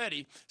in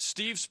already.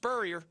 Steve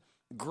Spurrier,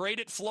 great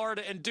at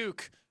Florida and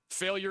Duke,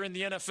 failure in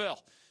the NFL.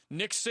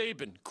 Nick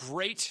Saban,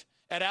 great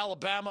at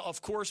Alabama,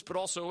 of course, but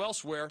also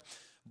elsewhere,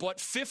 but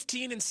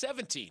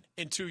 15-17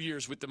 in 2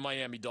 years with the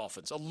Miami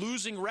Dolphins, a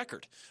losing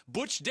record.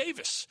 Butch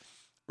Davis,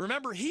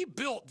 remember, he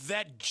built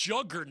that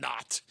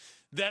juggernaut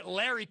that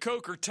Larry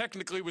Coker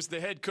technically was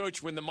the head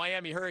coach when the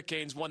Miami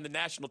Hurricanes won the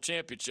national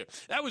championship.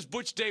 That was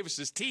Butch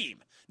Davis's team.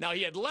 Now,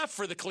 he had left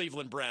for the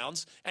Cleveland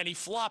Browns, and he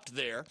flopped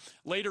there.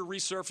 Later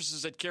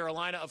resurfaces at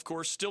Carolina, of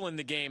course, still in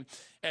the game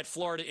at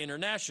Florida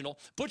International.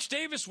 Butch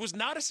Davis was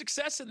not a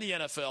success in the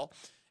NFL,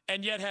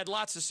 and yet had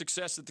lots of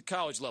success at the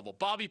college level.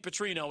 Bobby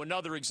Petrino,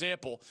 another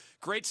example.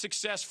 Great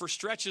success for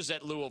stretches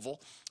at Louisville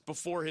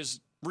before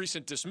his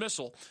recent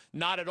dismissal.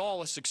 Not at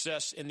all a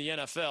success in the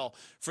NFL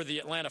for the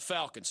Atlanta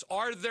Falcons.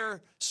 Are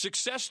there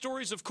success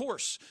stories? Of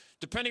course.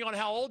 Depending on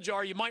how old you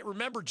are, you might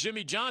remember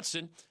Jimmy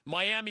Johnson,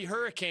 Miami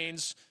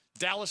Hurricanes,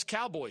 Dallas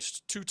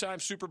Cowboys, two-time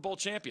Super Bowl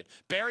champion.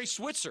 Barry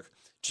Switzer,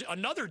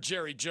 another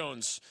Jerry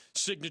Jones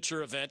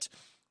signature event.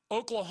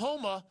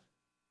 Oklahoma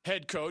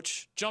head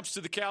coach, jumps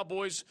to the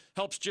Cowboys,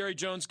 helps Jerry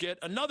Jones get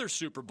another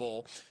Super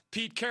Bowl.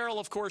 Pete Carroll,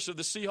 of course, of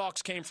the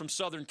Seahawks, came from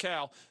Southern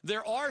Cal.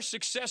 There are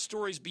success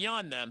stories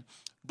beyond them,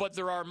 but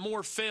there are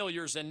more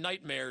failures and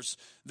nightmares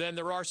than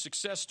there are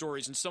success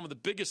stories. And some of the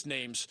biggest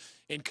names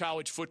in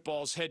college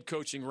football's head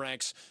coaching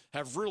ranks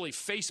have really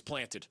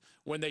face-planted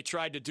when they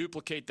tried to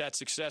duplicate that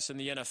success in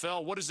the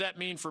NFL. What does that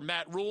mean for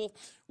Matt Rhule?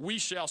 We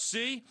shall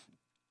see.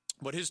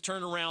 But his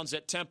turnarounds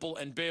at Temple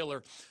and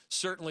Baylor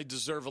certainly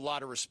deserve a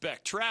lot of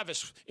respect.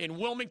 Travis in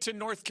Wilmington,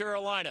 North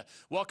Carolina.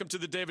 Welcome to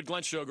the David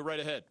Glenn Show. Go right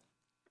ahead.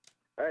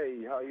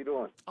 Hey, how you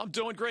doing? I'm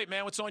doing great,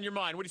 man. What's on your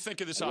mind? What do you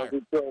think of this hire?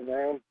 Good,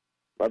 man.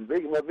 My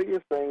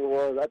biggest thing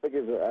was I think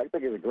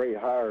it's a great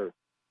hire.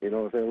 You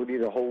know what I'm saying? We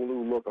need a whole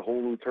new look, a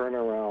whole new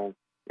turnaround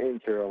in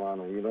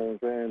Carolina. You know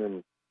what I'm saying?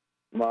 And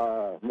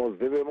my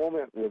most vivid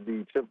moment would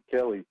be Chip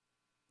Kelly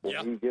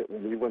when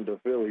he went to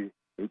Philly.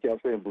 He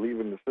kept saying, believe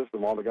in the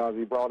system, all the guys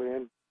he brought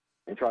in,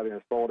 and try to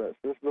install that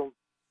system.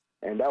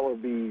 And that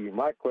would be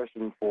my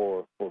question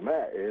for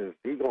Matt, is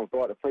he going to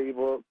throw out the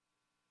playbook,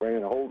 bring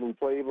in a whole new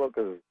playbook?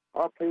 Because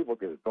our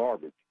playbook is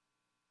garbage.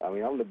 I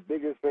mean, I'm the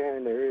biggest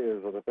fan there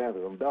is of the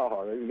Panthers. I'm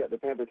diehard. You got the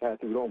Panther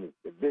tattooed on me.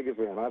 The biggest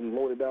fan. I'm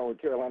loaded down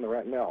with Carolina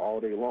right now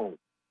all day long.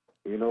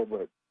 You know,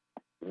 but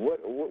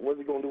what's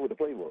he going to do with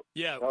the playbook?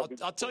 Yeah,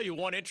 I'll tell you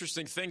one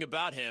interesting thing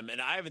about him,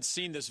 and I haven't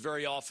seen this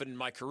very often in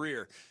my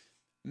career.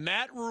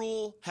 Matt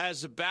Rhule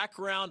has a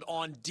background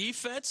on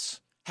defense,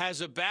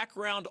 has a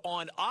background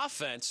on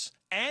offense,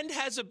 and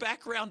has a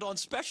background on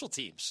special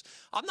teams.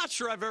 I'm not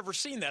sure I've ever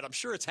seen that. I'm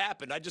sure it's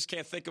happened. I just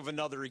can't think of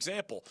another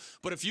example.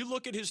 But if you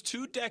look at his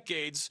 2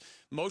 decades,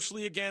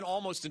 mostly, again,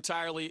 almost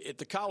entirely at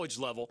the college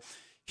level,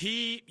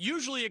 he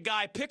usually a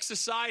guy picks a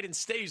side and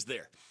stays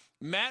there.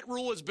 Matt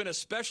Rule has been a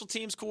special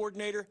teams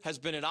coordinator, has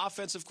been an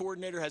offensive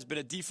coordinator, has been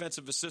a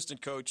defensive assistant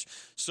coach.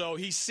 So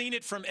he's seen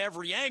it from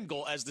every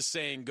angle, as the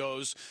saying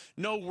goes.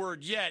 No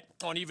word yet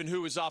on even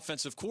who his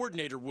offensive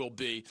coordinator will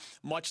be,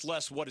 much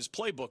less what his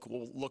playbook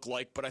will look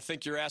like. But I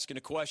think you're asking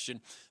a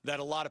question that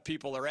a lot of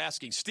people are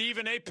asking. Steve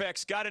in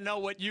Apex, got to know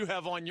what you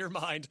have on your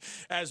mind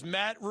as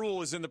Matt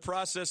Rule is in the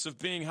process of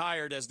being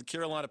hired as the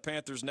Carolina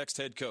Panthers' next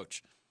head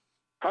coach.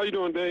 How you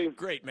doing, Dave?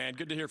 Great, man.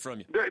 Good to hear from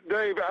you.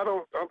 Dave, I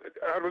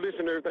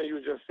listened to everything you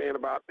were just saying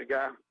about the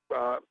guy,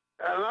 and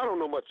I don't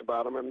know much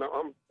about him. And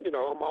I'm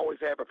always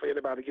happy for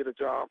anybody to get a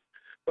job,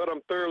 but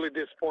I'm thoroughly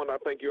disappointed. I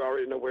think you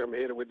already know where I'm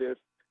headed with this.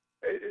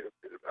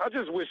 I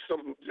just wish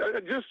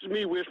just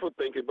me wishful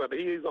thinking, but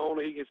he's on.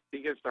 He gets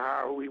to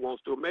hire who he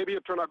wants to. Maybe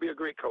he'll turn out to be a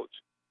great coach.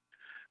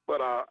 But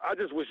I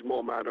just wish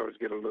more minorities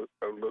get a look,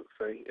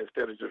 say,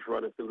 instead of just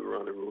running through the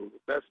running room.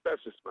 That's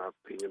just my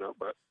opinion.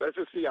 But let's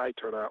just see how he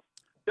turn out.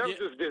 That was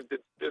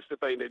just the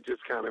thing that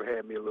just kind of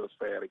had me a little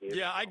sad again.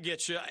 Yeah, I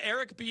get you.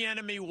 Eric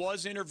Bieniemy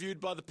was interviewed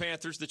by the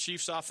Panthers, the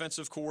Chiefs'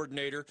 offensive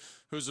coordinator,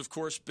 who's, of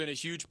course, been a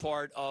huge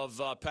part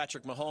of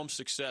Patrick Mahomes'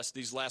 success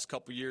these last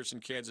couple years in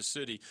Kansas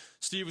City.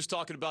 Steve was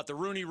talking about the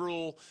Rooney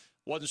Rule.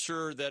 Wasn't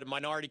sure that a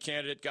minority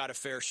candidate got a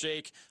fair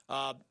shake.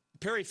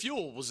 Perry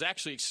Fewell was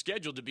actually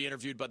scheduled to be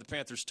interviewed by the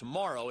Panthers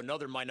tomorrow,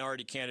 another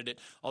minority candidate,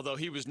 although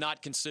he was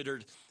not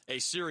considered a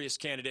serious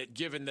candidate,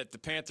 given that the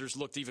Panthers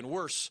looked even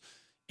worse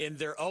in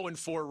their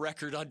 0-4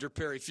 record under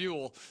Perry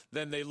Fewell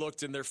than they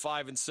looked in their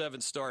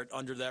 5-7 start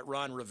under that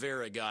Ron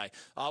Rivera guy.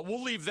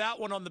 We'll leave that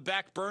one on the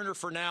back burner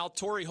for now.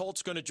 Torrey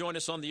Holt's going to join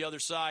us on the other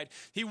side.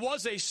 He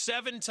was a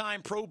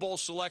 7-time Pro Bowl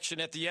selection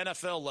at the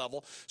NFL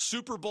level,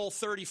 Super Bowl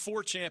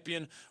 34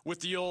 champion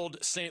with the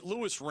old St.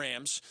 Louis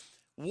Rams.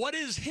 What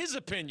is his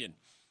opinion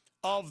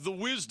of the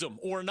wisdom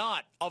or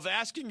not of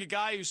asking a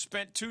guy who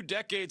spent 2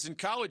 decades in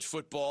college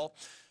football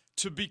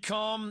to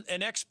become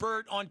an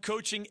expert on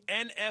coaching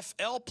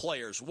NFL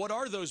players? What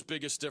are those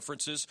biggest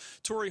differences?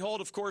 Torrey Holt,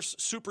 of course,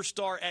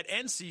 superstar at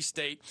NC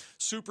State,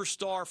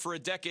 superstar for a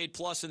decade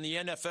plus in the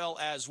NFL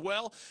as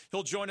well.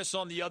 He'll join us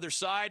on the other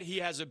side. He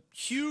has a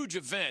huge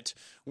event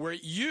where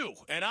you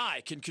and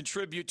I can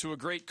contribute to a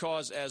great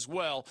cause as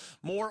well.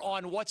 More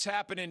on what's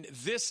happening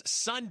this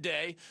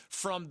Sunday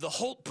from the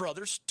Holt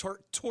brothers,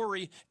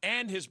 Torrey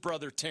and his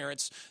brother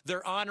Terrence.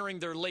 They're honoring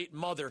their late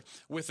mother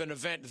with an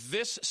event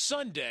this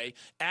Sunday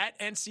at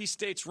NC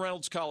State's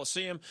Reynolds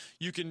Coliseum.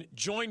 You can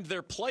join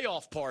their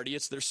playoff party.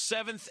 It's their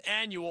 7th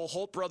annual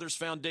Holt Brothers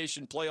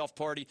Foundation playoff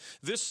party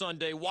this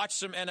Sunday. Watch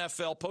some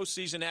NFL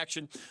postseason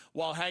action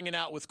while hanging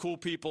out with cool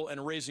people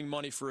and raising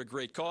money for a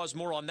great cause.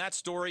 More on that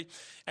story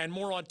and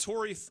more on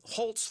Torrey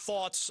Holt's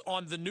thoughts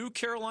on the new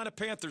Carolina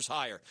Panthers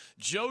hire.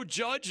 Joe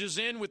Judge is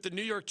in with the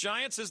New York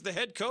Giants as the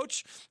head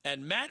coach,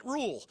 and Matt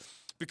Rule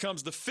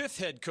becomes the 5th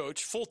head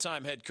coach,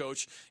 full-time head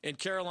coach in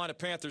Carolina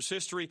Panthers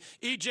history.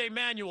 E.J.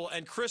 Manuel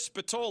and Chris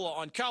Spatola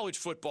on college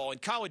football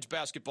and college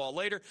basketball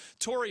later.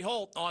 Torrey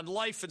Holt on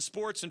life and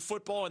sports and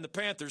football and the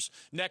Panthers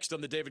next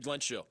on The David Glenn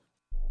Show.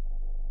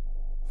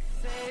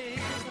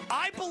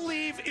 I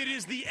believe it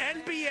is the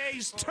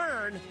NBA's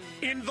turn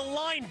in the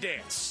line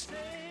dance,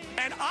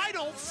 and I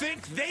don't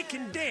think they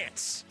can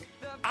dance.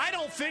 I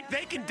don't think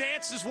they can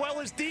dance as well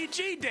as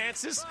DG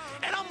dances,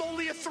 and I'm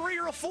only a 3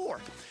 or a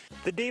 4.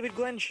 The David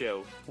Glenn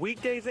Show,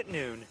 weekdays at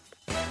noon.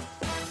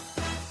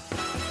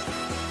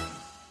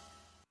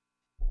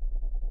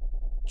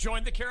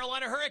 Join the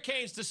Carolina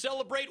Hurricanes to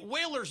celebrate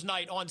Whalers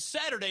Night on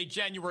Saturday,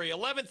 January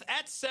 11th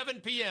at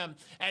 7 p.m.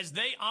 as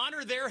they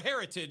honor their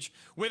heritage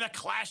with a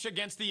clash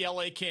against the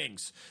LA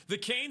Kings. The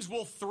Canes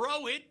will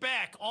throw it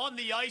back on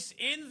the ice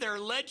in their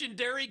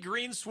legendary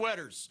green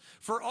sweaters.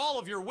 For all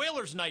of your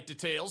Whalers Night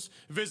details,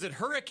 visit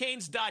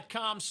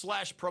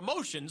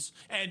hurricanes.com/promotions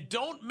and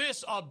don't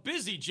miss a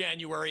busy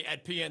January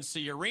at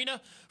PNC Arena.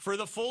 For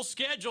the full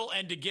schedule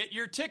and to get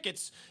your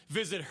tickets,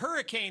 visit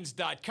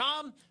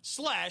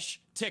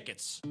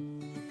hurricanes.com/tickets.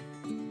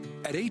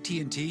 At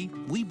AT&T,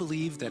 we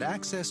believe that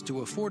access to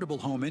affordable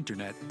home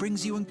internet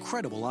brings you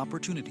incredible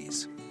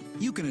opportunities.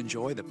 You can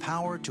enjoy the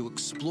power to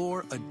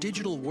explore a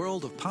digital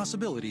world of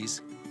possibilities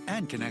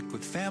and connect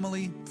with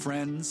family,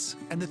 friends,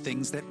 and the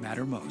things that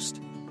matter most.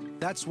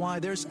 That's why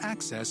there's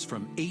access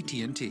from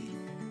AT&T.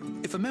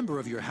 If a member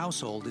of your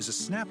household is a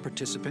SNAP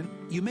participant,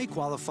 you may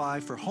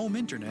qualify for home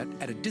internet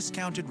at a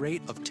discounted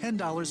rate of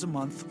 $10 a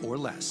month or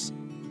less.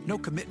 No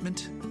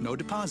commitment, no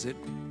deposit,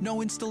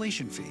 no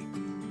installation fee.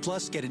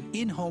 Plus, get an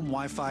in-home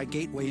Wi-Fi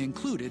gateway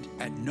included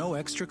at no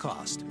extra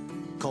cost.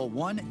 Call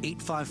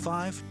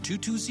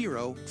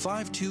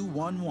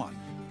 1-855-220-5211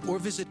 or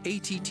visit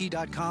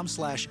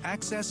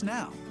att.com/access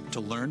now to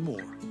learn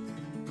more.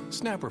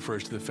 SNAP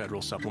refers to the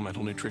Federal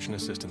Supplemental Nutrition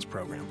Assistance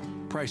Program.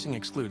 Pricing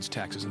excludes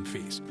taxes and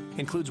fees.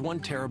 Includes 1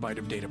 terabyte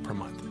of data per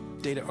month.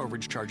 Data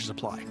overage charges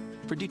apply.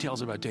 For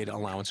details about data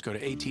allowance, go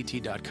to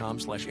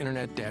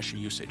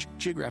att.com/internet-usage.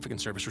 Geographic and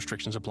service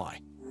restrictions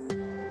apply.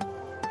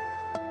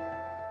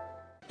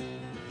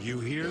 You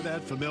hear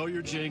that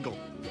familiar jingle,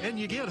 and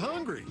you get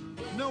hungry.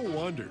 No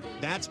wonder.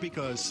 That's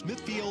because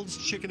Smithfield's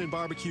Chicken and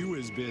Barbecue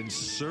has been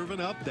serving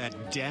up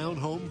that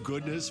down-home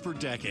goodness for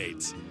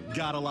decades.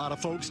 Got a lot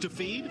of folks to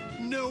feed?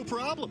 No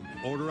problem.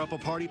 Order up a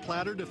party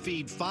platter to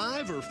feed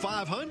 5 or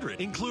 500,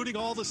 including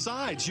all the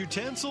sides,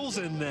 utensils,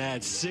 and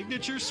that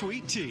signature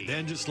sweet tea.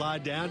 Then just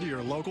slide down to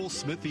your local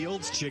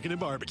Smithfield's Chicken and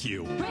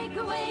Barbecue. Break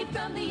away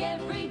from the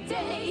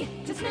everyday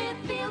to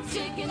Smithfield's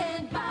Chicken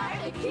and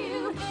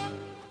Barbecue.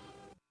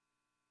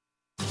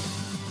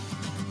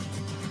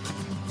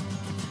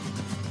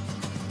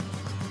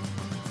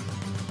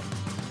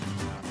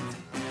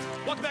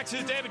 Welcome back to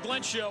the David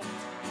Glenn Show.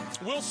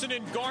 Wilson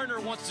and Garner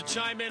wants to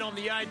chime in on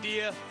the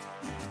idea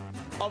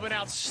of an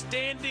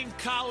outstanding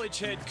college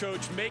head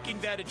coach making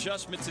that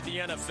adjustment to the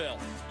NFL.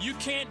 You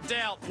can't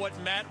doubt what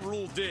Matt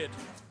Rule did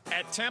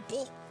at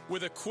Temple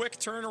with a quick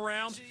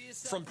turnaround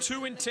from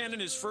 2-10 in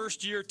his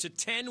first year to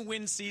 10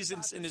 win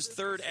seasons in his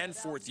third and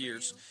fourth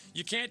years.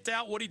 You can't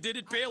doubt what he did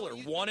at Baylor.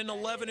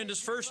 1-11 in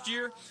his first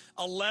year,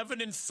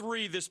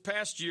 11-3 this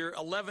past year,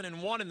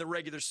 11-1 in the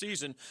regular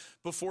season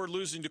before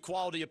losing to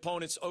quality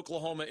opponents,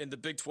 Oklahoma in the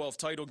Big 12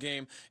 title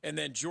game and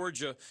then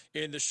Georgia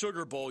in the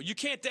Sugar Bowl. You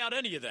can't doubt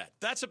any of that.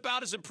 That's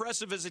about as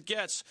impressive as it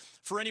gets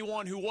for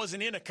anyone who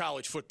wasn't in a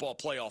college football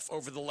playoff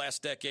over the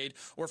last decade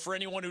or for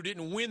anyone who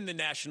didn't win the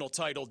national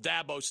title,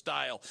 Dabo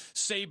style,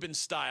 Saban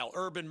style,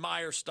 Urban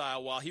Meyer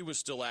style while he was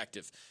still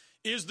active.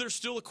 Is there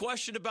still a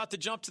question about the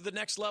jump to the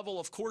next level?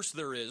 Of course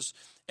there is.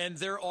 And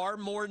there are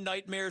more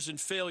nightmares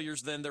and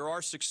failures than there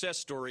are success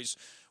stories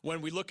when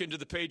we look into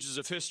the pages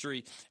of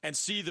history and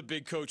see the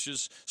big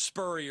coaches,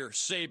 Spurrier,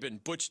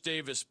 Saban, Butch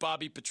Davis,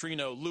 Bobby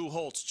Petrino, Lou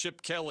Holtz,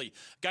 Chip Kelly.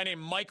 A guy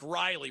named Mike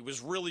Riley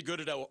was really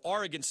good at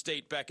Oregon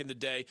State back in the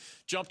day,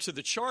 jumped to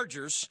the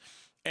Chargers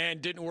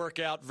and didn't work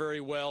out very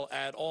well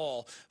at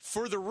all.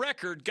 For the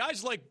record,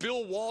 guys like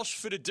Bill Walsh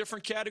fit a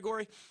different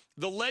category.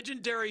 The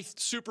legendary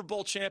Super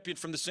Bowl champion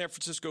from the San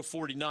Francisco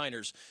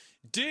 49ers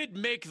did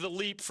make the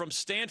leap from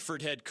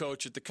Stanford head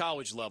coach at the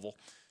college level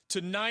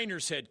to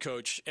Niners head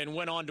coach and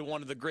went on to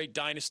one of the great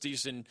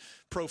dynasties in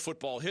pro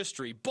football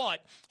history.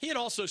 But he had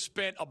also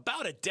spent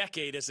about a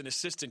decade as an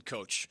assistant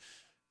coach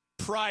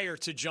prior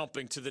to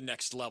jumping to the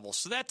next level.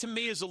 So that, to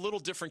me, is a little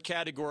different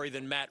category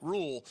than Matt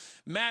Rule.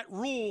 Matt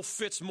Rule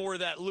fits more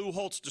that Lou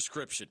Holtz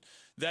description,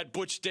 that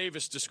Butch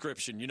Davis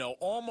description. You know,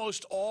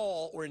 almost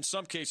all, or in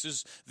some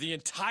cases, the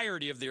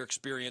entirety of their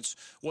experience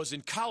was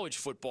in college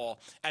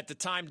football at the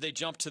time they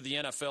jumped to the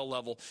NFL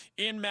level.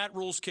 In Matt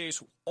Rule's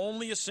case,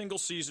 only a single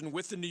season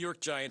with the New York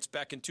Giants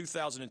back in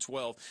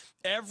 2012.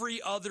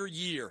 Every other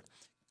year,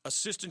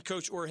 assistant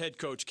coach or head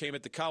coach came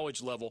at the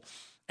college level.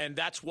 And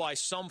that's why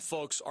some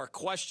folks are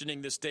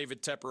questioning this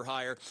David Tepper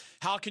hire.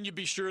 How can you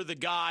be sure the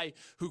guy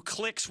who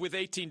clicks with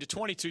 18 to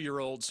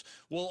 22-year-olds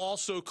will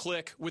also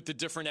click with the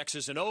different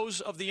X's and O's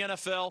of the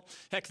NFL,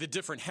 heck, the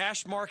different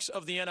hash marks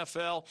of the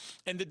NFL,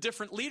 and the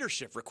different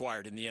leadership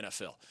required in the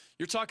NFL?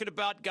 You're talking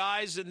about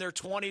guys in their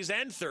 20s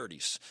and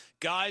 30s,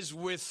 guys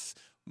with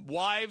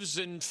wives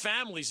and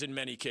families in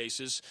many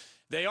cases.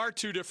 They are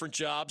two different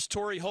jobs.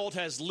 Torrey Holt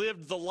has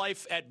lived the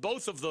life at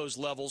both of those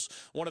levels,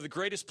 one of the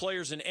greatest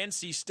players in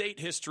NC State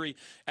history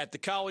at the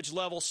college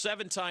level,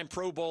 7-time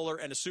Pro Bowler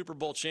and a Super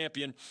Bowl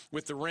champion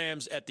with the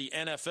Rams at the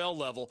NFL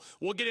level.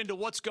 We'll get into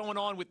what's going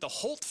on with the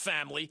Holt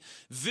family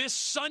this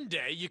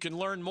Sunday. You can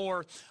learn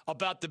more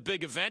about the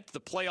big event. The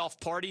playoff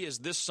party is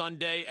this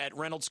Sunday at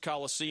Reynolds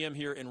Coliseum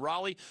here in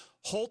Raleigh.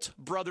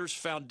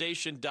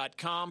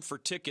 HoltBrothersFoundation.com for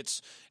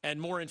tickets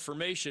and more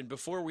information.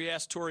 Before we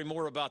ask Torrey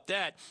more about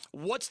that,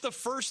 what's the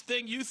first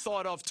thing you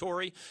thought of,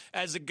 Torrey,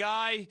 as a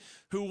guy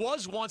who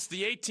was once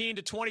the 18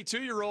 to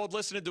 22-year-old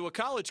listening to a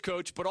college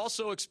coach, but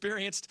also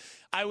experienced,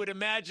 I would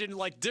imagine,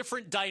 like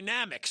different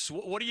dynamics?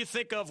 What do you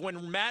think of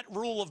when Matt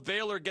Rule of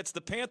Baylor gets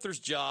the Panthers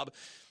job,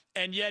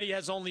 and yet he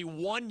has only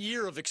 1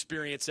 year of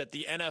experience at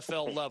the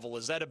NFL level?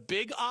 Is that a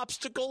big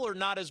obstacle or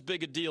not as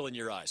big a deal in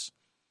your eyes?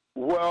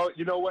 Well,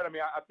 you know what? I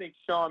mean, I think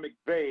Sean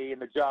McVay and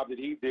the job that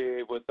he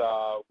did with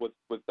Los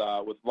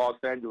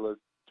Angeles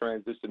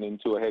transitioning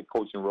to a head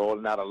coaching role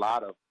and not a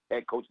lot of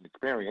head coaching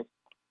experience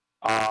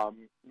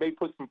may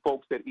put some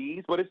folks at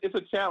ease. But it's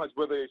a challenge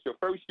whether it's your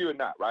first year or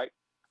not, right?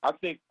 I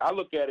think I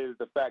look at it as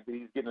the fact that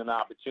he's getting an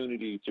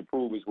opportunity to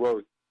prove his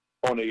worth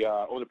on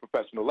a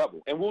professional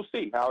level, and we'll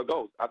see how it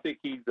goes. I think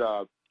he's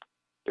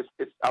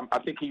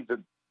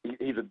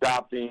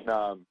adopting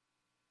some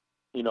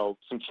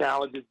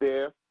challenges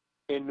there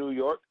in New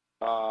York,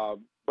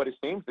 but it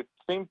seems to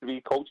be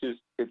coaches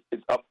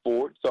it's up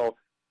for it. So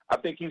I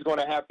think he's going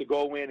to have to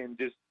go in and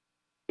just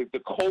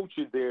the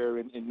culture there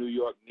in New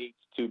York needs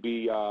to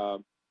be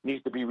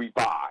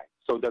revived.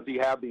 So does he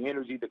have the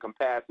energy, the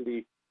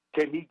capacity?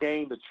 Can he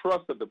gain the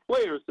trust of the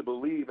players to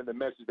believe in the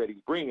message that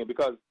he's bringing?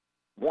 Because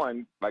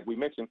one, like we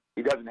mentioned,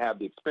 he doesn't have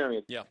the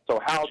experience. Yeah.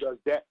 So how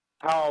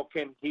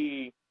can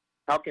he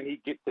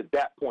get to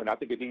that point? I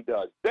think if he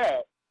does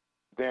that,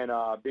 then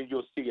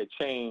you'll see a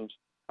change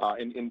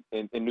in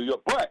New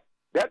York. But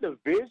that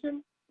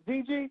division,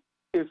 DG,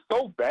 is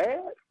so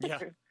bad. Yeah.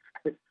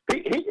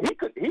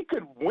 he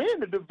could win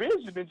the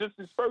division in just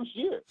his first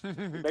year.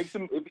 Makes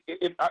him,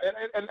 and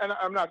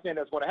I'm not saying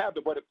that's going to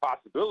happen, but a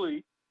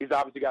possibility. He's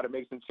obviously got to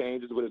make some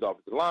changes with his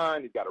offensive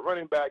line. He's got a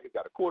running back. He's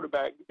got a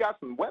quarterback. He's got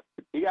some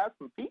weapons. He has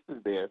some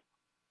pieces there.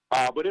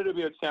 But it'll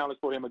be a challenge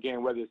for him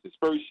again, whether it's his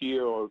first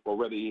year or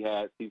whether he's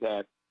had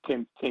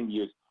 10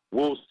 years.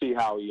 We'll see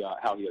how he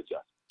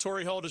adjusts.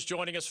 Torry Holt is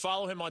joining us.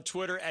 Follow him on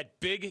Twitter at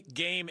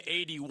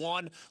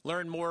BigGame81.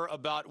 Learn more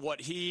about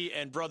what he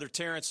and brother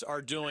Terrence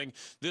are doing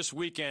this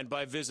weekend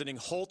by visiting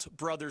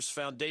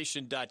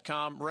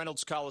HoltBrothersFoundation.com.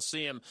 Reynolds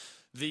Coliseum,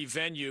 the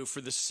venue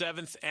for the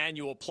 7th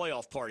annual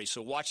playoff party.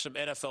 So watch some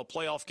NFL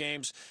playoff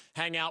games,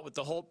 hang out with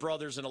the Holt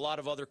brothers and a lot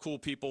of other cool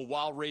people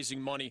while raising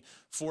money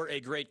for a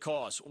great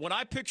cause. When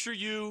I picture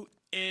you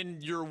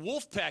in your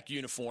Wolfpack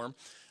uniform,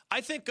 I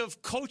think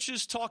of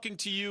coaches talking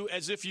to you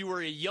as if you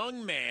were a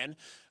young man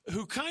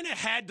who kind of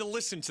had to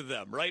listen to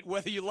them, right?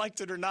 Whether you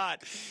liked it or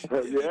not.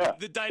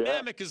 The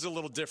dynamic is a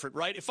little different,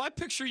 right? If I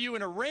picture you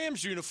in a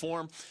Rams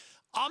uniform,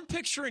 I'm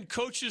picturing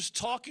coaches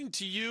talking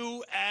to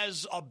you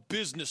as a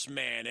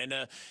businessman and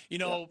a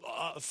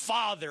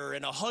father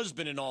and a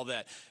husband and all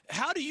that.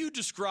 How do you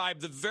describe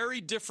the very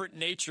different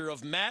nature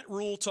of Matt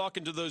Rule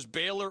talking to those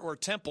Baylor or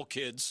Temple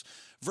kids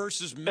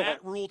versus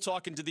Matt Rule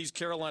talking to these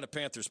Carolina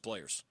Panthers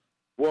players?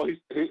 Well,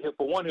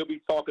 for one, he'll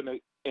be talking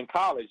in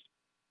college.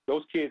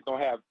 Those kids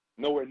don't have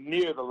nowhere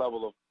near the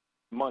level of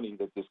money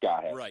that this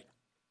guy has. Right.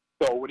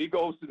 So when he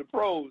goes to the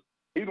pros,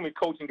 he's going to be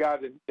coaching guys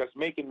that's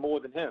making more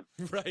than him.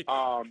 Right.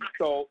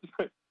 So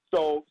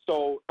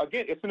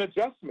again, it's an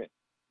adjustment.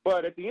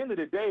 But at the end of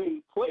the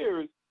day,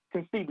 players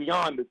can see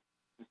beyond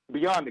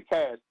the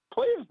cast.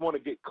 Players want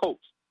to get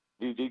coached.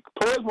 DG.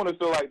 Players want to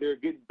feel like they're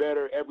getting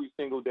better every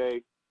single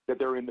day that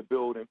they're in the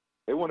building.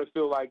 They want to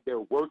feel like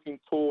they're working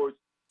towards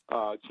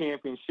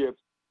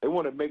championships. They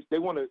want to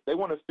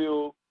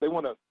feel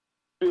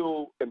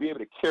and be able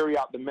to carry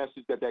out the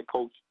message that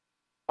coach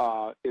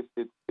is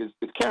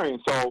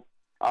carrying. So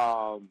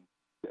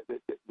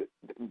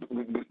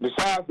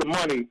besides the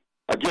money,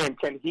 again,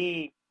 can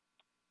he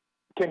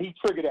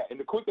trigger that? And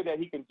the quicker that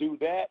he can do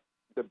that,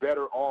 the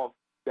better off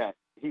that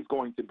he's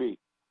going to be.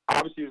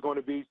 Obviously, there's going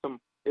to be some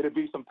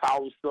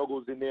power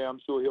struggles in there. I'm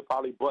sure he'll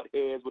probably butt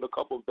heads with a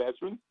couple of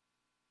veterans.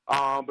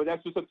 But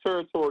that's just a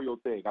territorial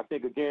thing. I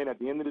think, again, at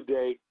the end of the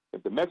day,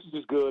 if the message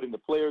is good and the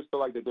players feel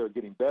like that they're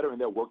getting better and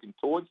they're working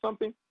towards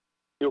something,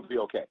 he'll be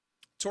okay.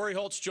 Torry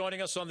Holt's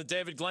joining us on the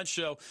David Glenn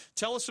Show.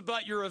 Tell us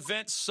about your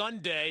event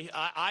Sunday.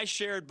 I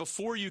shared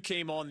before you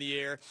came on the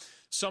air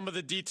some of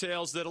the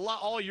details that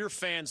all your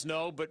fans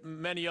know, but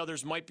many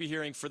others might be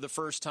hearing for the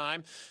first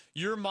time.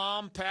 Your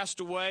mom passed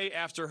away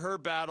after her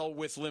battle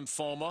with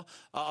lymphoma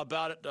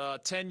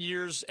about 10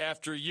 years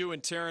after you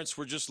and Terrence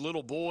were just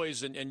little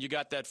boys and you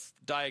got that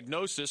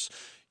diagnosis.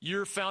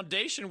 Your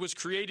foundation was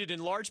created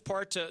in large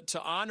part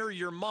to honor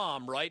your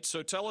mom, right?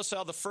 So tell us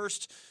how the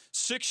first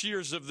 6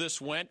 years of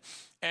this went,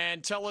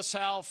 and tell us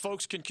how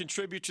folks can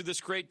contribute to this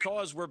great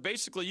cause where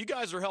basically you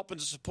guys are helping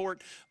to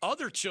support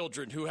other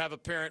children who have a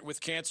parent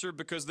with cancer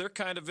because they're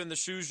kind of in the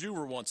shoes you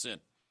were once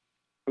in.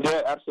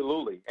 Yeah,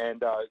 absolutely.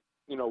 And,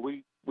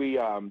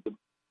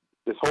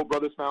 this Holt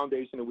Brothers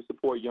Foundation, and we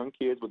support young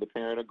kids with a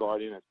parent or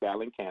guardian that's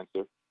battling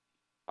cancer.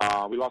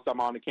 We lost our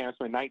mom to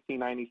cancer in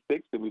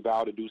 1996, and we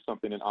vowed to do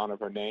something in honor of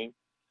her name.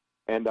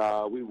 And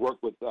we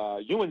worked with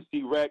UNC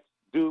Rex,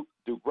 Duke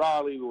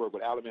Raleigh. We worked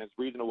with Alamance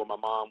Regional, where my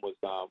mom was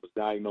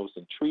diagnosed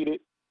and treated.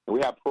 And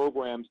we have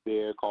programs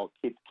there called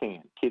Kids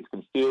Can. Kids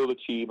can still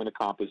achieve and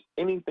accomplish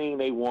anything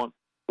they want,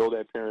 though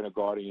their parent or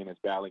guardian is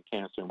battling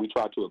cancer. And we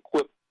try to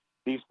equip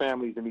these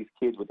families and these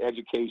kids with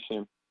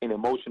education and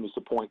emotional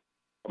support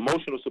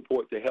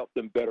to help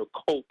them better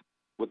cope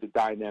with the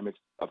dynamics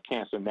of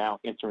cancer now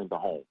entering the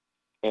home.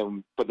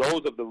 And for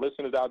those of the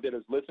listeners out there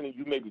that's listening,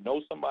 you maybe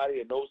know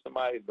somebody and knows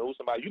somebody and knows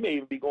somebody. You may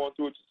even be going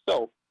through it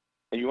yourself,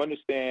 and you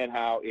understand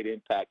how it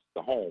impacts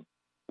the home.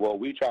 Well,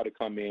 we try to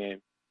come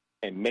in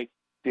and make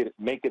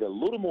it a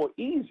little more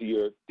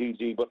easier,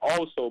 DG, but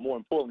also, more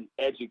importantly,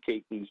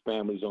 educate these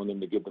families on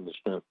them to give them the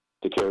strength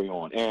to carry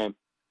on. And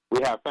we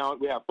have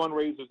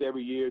fundraisers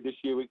every year. This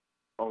year,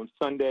 on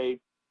Sunday,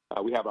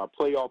 we have our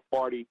playoff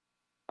party.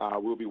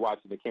 We'll be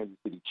watching the Kansas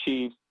City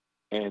Chiefs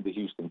and the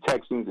Houston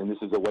Texans, and this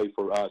is a way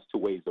for us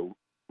to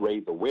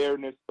raise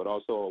awareness, but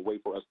also a way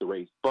for us to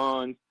raise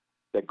funds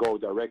that go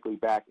directly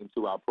back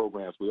into our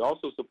programs. We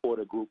also support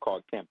a group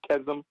called Camp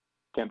Kesem.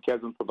 Camp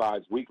Kesem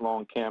provides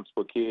week-long camps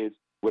for kids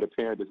with a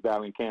parent that's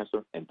battling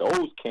cancer, and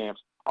those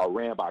camps are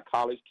ran by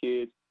college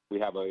kids.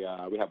 We have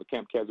a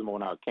Camp Kesem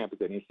on our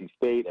campus at NC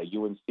State, at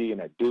UNC,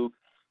 and at Duke.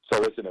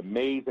 So it's an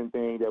amazing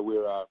thing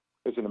that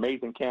it's an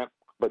amazing camp,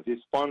 but these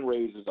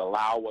fundraisers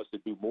allow us to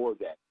do more of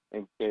that.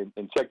 And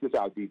check this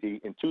out,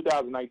 DG. In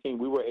 2019,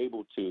 we were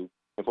able to,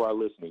 and for our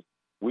listeners,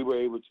 we were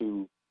able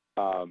to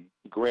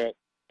grant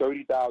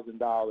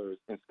 $30,000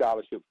 in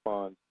scholarship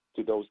funds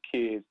to those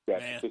kids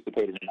that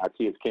participated in our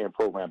Kids Can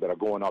program that are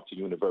going off to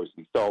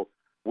university. So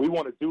we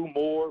want to do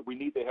more. We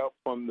need the help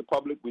from the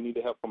public. We need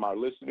the help from our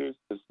listeners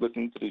that's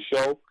listening to the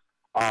show.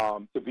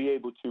 to be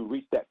able to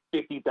reach that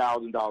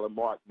 $50,000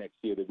 mark next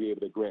year, to be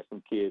able to grant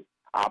some kids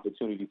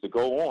opportunities to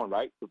go on,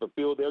 right, to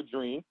fulfill their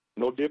dream.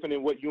 No different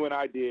than what you and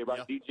I did, right,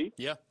 DG?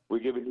 Yeah. We're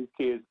giving these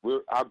kids,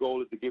 our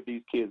goal is to give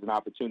these kids an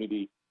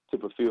opportunity to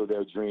fulfill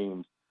their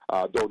dreams,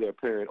 though their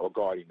parent or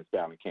guardian is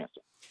battling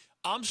cancer.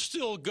 I'm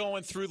still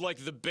going through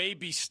like the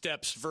baby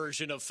steps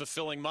version of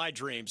fulfilling my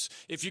dreams.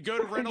 If you go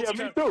to Reynolds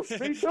Me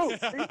too.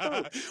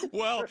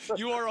 Well,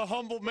 you are a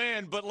humble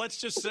man, but let's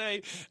just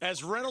say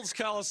as Reynolds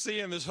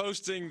Coliseum is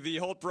hosting the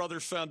Holt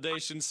Brothers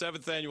Foundation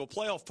 7th Annual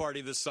Playoff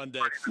Party this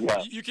Sunday,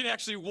 you can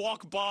actually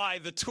walk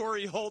by the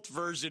Torrey Holt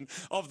version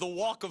of the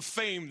Walk of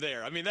Fame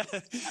there. I mean,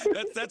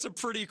 that's a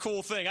pretty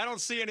cool thing. I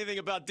don't see anything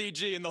about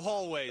DG in the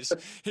hallways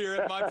here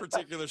at my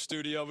particular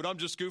studio, but I'm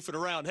just goofing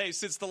around. Hey,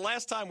 since the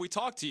last time we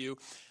talked to you,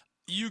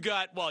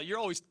 you're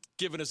always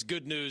giving us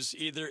good news,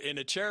 either in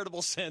a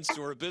charitable sense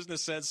or a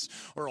business sense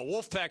or a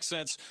Wolfpack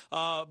sense.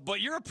 But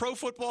you're a Pro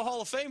Football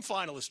Hall of Fame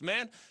finalist,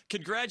 man.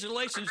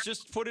 Congratulations.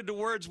 Just put into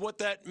words what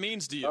that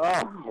means to you.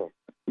 Oh,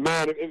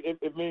 man,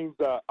 it means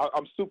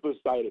I'm super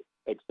excited,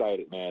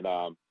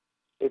 man.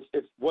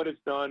 It's what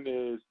it's done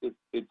is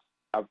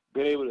I've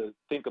been able to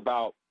think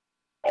about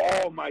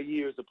all my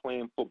years of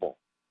playing football,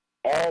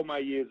 all my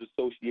years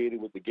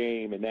associated with the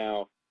game, and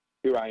now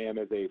here I am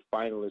as a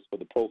finalist for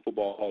the Pro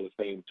Football Hall of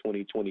Fame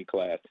 2020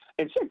 class.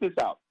 And check this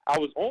out. I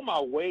was on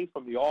my way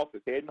from the office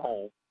heading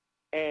home,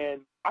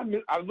 and I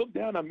looked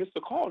down, I missed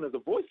a call, and there's a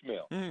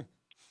voicemail. Mm.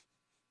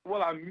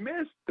 Well, I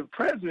missed the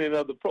president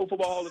of the Pro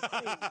Football Hall of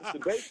Fame,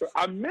 Mr. Baker.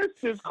 I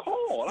missed his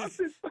call. I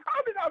said,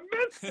 how did I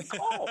miss the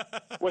call?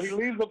 Well, he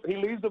leaves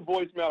the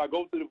voicemail. I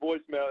go through the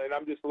voicemail, and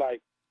I'm just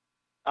like,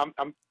 I'm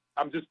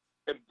just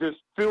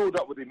filled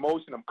up with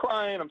emotion. I'm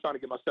crying. I'm trying to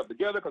get myself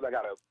together because I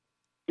got to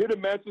get a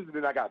message, and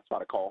then I got to try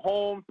to call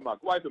home to my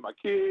wife and my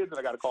kids, and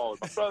I got to call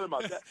my brother,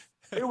 my dad.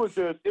 It was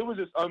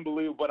just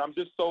unbelievable. But I'm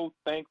just so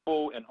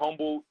thankful and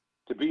humbled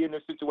to be in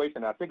this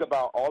situation. I think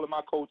about all of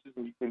my coaches,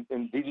 and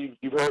DG,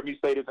 you've heard me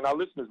say this, and our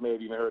listeners may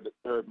have even heard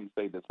me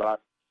say this, but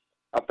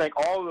I thank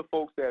all of the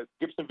folks at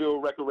Gibsonville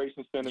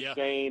Recreation Center,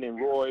 Shane and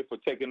Roy, for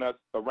taking us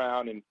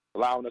around and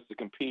allowing us to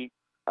compete.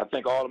 I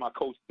thank all of my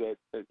coaches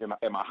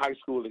at my high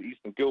school at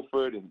Eastern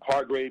Guilford and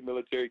Hargrave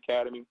Military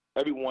Academy,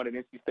 everyone at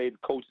NC State,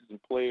 coaches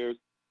and players,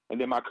 and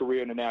then my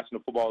career in the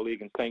National Football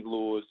League in St.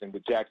 Louis and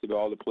with Jacksonville,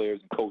 all the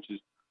players and coaches.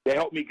 They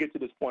helped me get to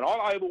this point.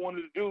 All I ever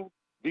wanted to do,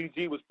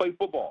 DG, was play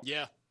football.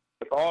 Yeah.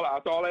 That's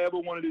all I ever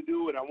wanted to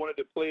do, and I wanted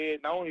to play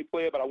it. Not only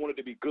play it, but I wanted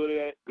to be good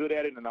at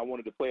it, and I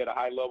wanted to play at a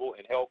high level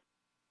and help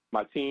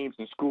my teams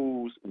and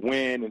schools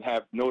win and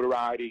have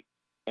notoriety.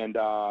 And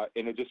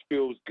it just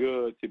feels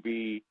good to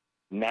be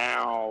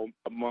now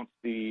amongst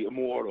the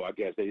immortal, I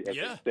guess, as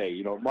they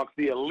say, amongst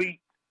the elite,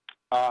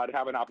 to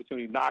have an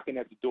opportunity knocking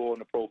at the door in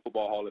the Pro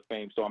Football Hall of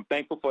Fame. So I'm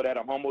thankful for that.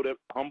 I'm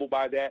humbled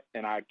by that,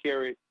 and I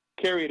carry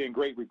it in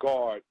great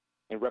regard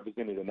in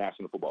representing the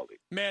National Football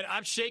League. Man,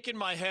 I'm shaking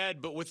my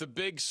head, but with a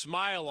big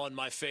smile on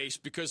my face,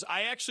 because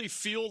I actually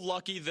feel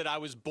lucky that I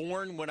was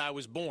born when I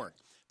was born.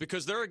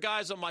 Because there are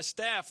guys on my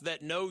staff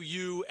that know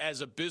you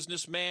as a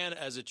businessman,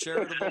 as a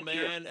charitable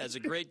man, as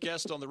a great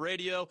guest on the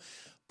radio.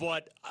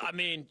 But, I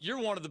mean, you're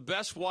one of the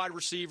best wide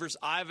receivers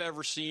I've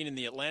ever seen in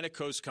the Atlantic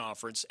Coast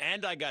Conference,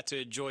 and I got to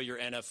enjoy your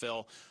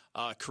NFL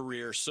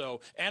career.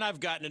 And I've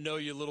gotten to know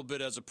you a little bit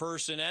as a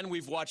person, and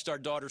we've watched our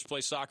daughters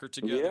play soccer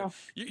together.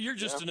 Yeah. You're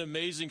just an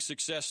amazing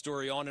success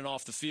story on and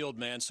off the field,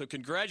 man. So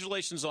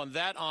congratulations on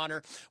that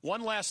honor.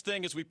 One last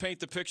thing as we paint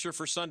the picture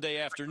for Sunday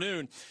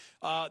afternoon.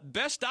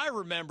 Best I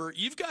remember,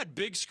 you've got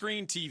big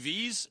screen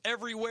TVs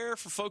everywhere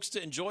for folks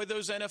to enjoy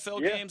those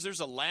NFL games. There's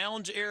a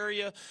lounge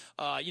area,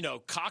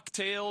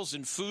 cocktails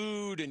and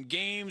food and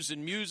games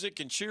and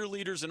music and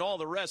cheerleaders and all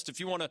the rest. If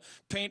you want to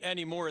paint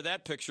any more of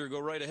that picture, go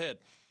right ahead.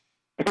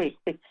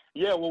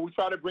 Yeah, well, we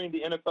try to bring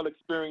the NFL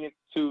experience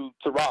to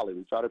Raleigh.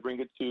 We try to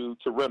bring it to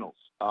Reynolds,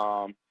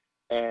 and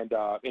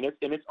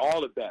it's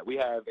all of that. We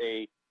have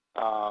a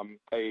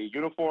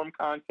uniform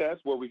contest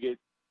where we get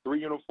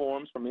 3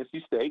 uniforms from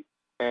NC State,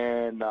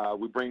 and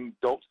we bring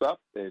dopes up,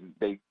 and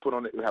they put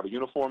on. We have a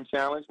uniform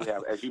challenge. We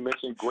have, as you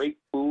mentioned, great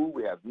food.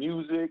 We have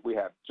music. We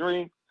have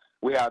drinks.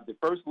 We have the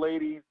first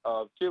ladies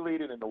of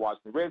cheerleading in the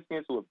Washington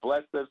Redskins who have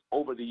blessed us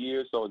over the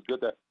years. So it's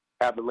good to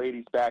have the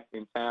ladies back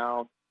in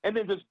town. And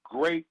then just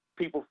great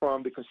people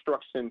from the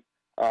construction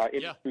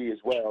industry as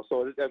well.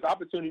 So there's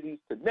opportunities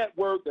to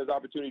network. There's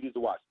opportunities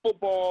to watch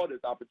football.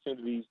 There's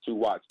opportunities to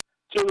watch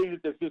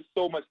cheerleaders. There's just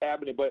so much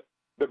happening. But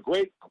the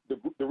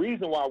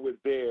reason why we're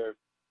there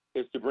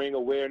is to bring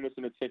awareness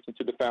and attention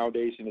to the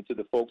foundation and to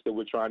the folks that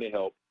we're trying to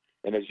help.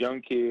 And as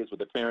young kids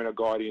with a parent or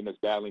guardian that's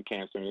battling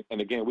cancer.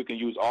 And again, we can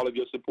use all of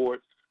your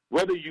support,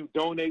 whether you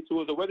donate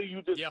to us or whether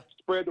you just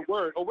spread the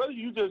word or whether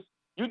you're just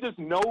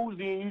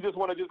nosy and you just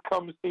want to just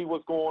come to see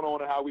what's going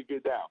on and how we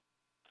get down.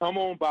 Come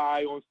on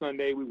by on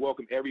Sunday. We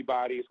welcome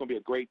everybody. It's going to be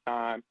a great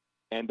time.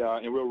 And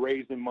we're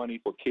raising money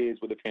for kids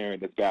with a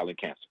parent that's battling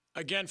cancer.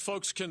 Again,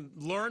 folks can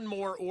learn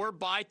more or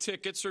buy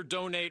tickets or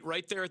donate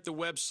right there at the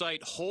website,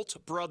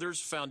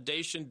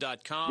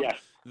 HoltBrothersFoundation.com.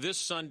 This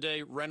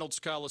Sunday, Reynolds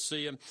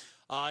Coliseum.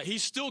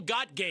 He's still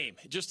got game,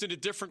 just in a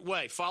different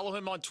way. Follow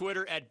him on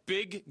Twitter at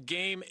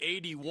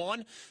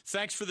BigGame81.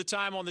 Thanks for the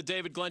time on the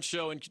David Glenn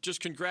Show, and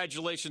just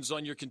congratulations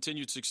on your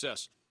continued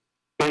success.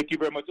 Thank you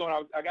very much.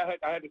 I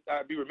had to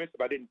be remiss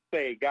if I didn't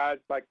say, guys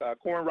like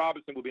Corin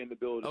Robinson will be in the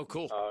building. Oh,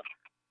 cool.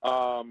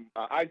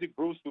 Isaac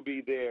Bruce will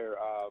be there.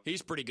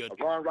 He's pretty good.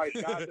 Ron Wright,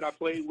 guys that I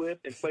played with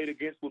and played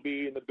against, will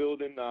be in the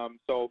building.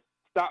 So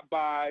stop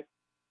by,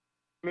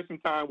 spend some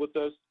time with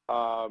us,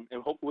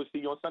 and hopefully we'll see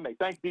you on Sunday.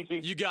 Thanks,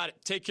 DG. You got it.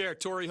 Take care.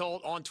 Torrey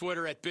Holt on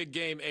Twitter at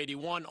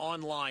BigGame81,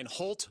 online,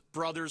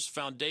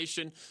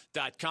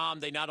 HoltBrothersFoundation.com.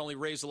 They not only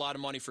raise a lot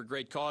of money for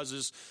great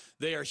causes,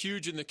 they are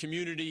huge in the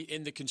community,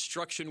 in the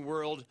construction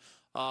world,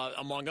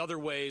 among other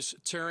ways.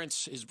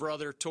 Terrence, his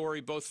brother,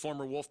 Torrey, both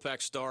former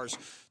Wolfpack stars.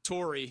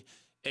 Torrey,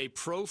 a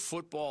Pro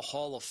Football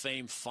Hall of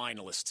Fame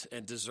finalist,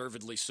 and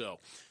deservedly so.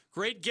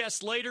 Great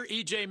guest later,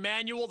 E.J.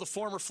 Manuel, the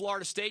former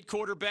Florida State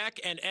quarterback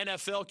and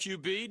NFL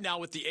QB, now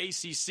with the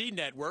ACC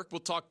Network. We'll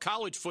talk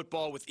college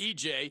football with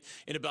E.J.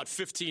 in about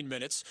 15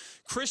 minutes.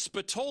 Chris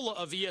Spatola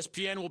of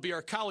ESPN will be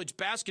our college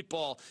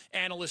basketball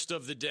analyst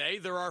of the day.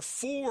 There are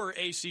 4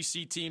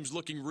 ACC teams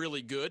looking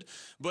really good,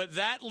 but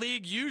that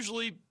league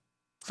usually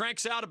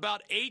cranks out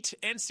about 8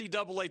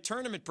 NCAA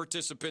tournament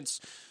participants.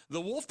 The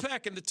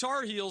Wolfpack and the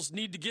Tar Heels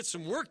need to get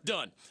some work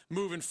done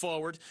moving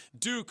forward.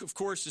 Duke, of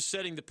course, is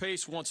setting the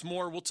pace once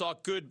more. We'll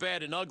talk good,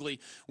 bad, and ugly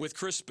with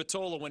Chris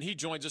Spatola when he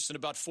joins us in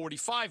about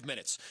 45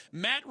 minutes.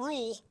 Matt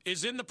Rhule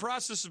is in the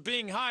process of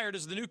being hired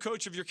as the new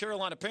coach of your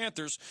Carolina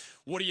Panthers.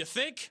 What do you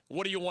think?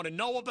 What do you want to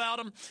know about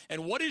him?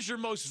 And what is your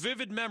most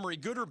vivid memory,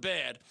 good or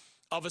bad,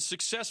 of a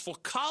successful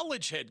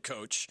college head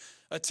coach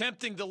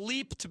attempting the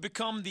leap to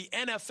become the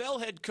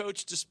NFL head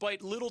coach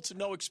despite little to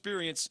no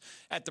experience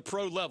at the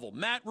pro level?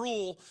 Matt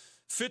Rhule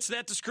fits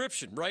that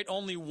description, right?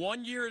 Only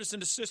 1 year as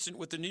an assistant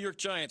with the New York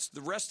Giants.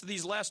 The rest of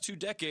these last 2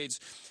 decades,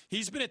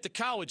 he's been at the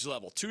college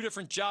level. 2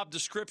 different job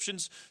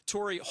descriptions.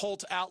 Torrey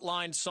Holt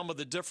outlined some of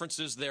the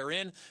differences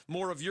therein.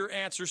 More of your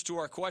answers to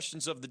our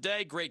questions of the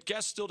day. Great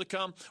guests still to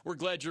come. We're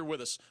glad you're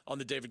with us on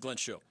The David Glenn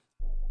Show.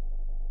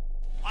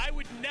 I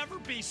would never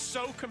be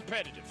so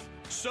competitive,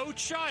 so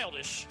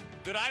childish,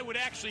 that I would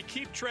actually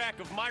keep track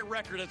of my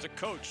record as a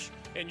coach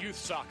in youth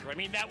soccer. I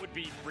mean, that would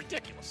be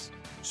ridiculous.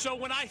 So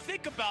when I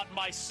think about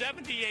my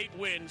 78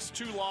 wins,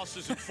 2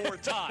 losses, and 4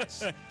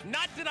 ties,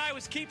 not that I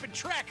was keeping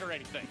track or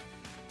anything.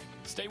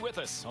 Stay with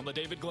us on The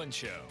David Glenn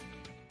Show.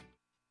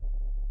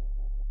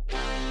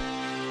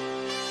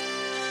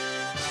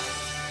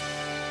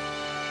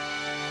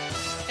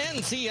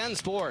 NCN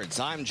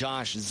Sports, I'm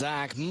Josh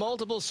Zach.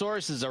 Multiple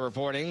sources are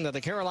reporting that the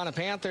Carolina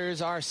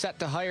Panthers are set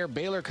to hire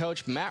Baylor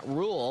coach Matt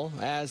Rhule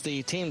as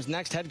the team's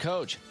next head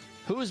coach.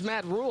 Who's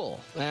Matt Rhule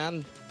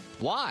and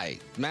why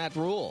Matt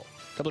Rhule?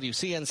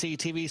 WCNC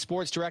TV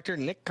sports director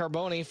Nick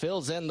Carboni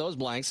fills in those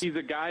blanks. He's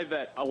a guy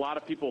that a lot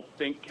of people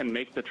think can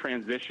make the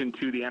transition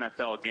to the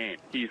NFL game.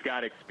 He's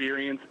got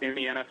experience in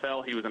the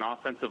NFL. He was an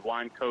offensive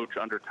line coach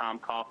under Tom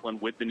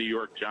Coughlin with the New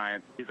York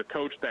Giants. He's a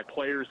coach that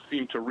players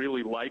seem to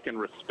really like and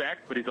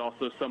respect, but he's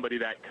also somebody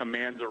that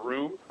commands a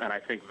room, and I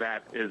think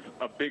that is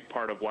a big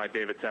part of why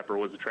David Tepper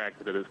was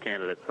attracted to this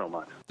candidate so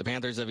much. The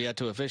Panthers have yet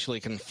to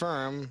officially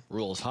confirm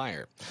Rhule's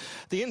hire.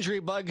 The injury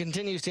bug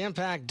continues to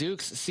impact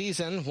Duke's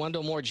season.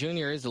 Wendell Moore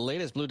Jr. is the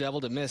latest Blue Devil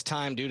to miss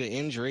time due to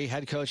injury.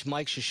 Head coach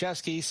Mike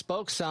Krzyzewski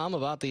spoke some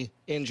about the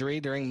injury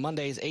during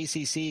Monday's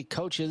ACC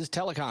coaches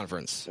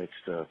teleconference. It's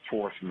the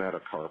 4th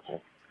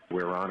metacarpal.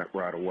 We're on it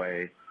right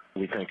away.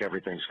 We think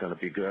everything's going to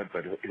be good,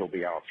 but he'll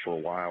be out for a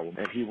while,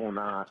 and he will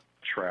not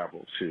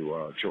travel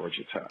to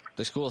Georgia Tech.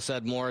 The school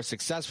said Moore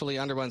successfully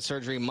underwent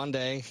surgery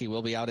Monday. He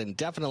will be out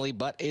indefinitely,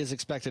 but is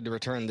expected to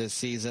return this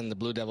season. The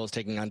Blue Devils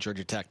taking on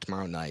Georgia Tech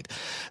tomorrow night.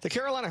 The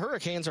Carolina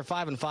Hurricanes are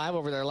 5-5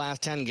 over their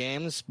last 10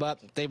 games, but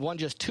they've won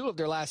just 2 of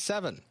their last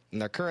 7,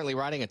 and they're currently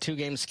riding a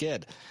 2-game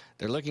skid.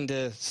 They're looking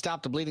to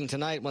stop the bleeding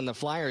tonight when the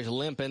Flyers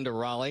limp into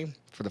Raleigh.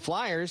 For the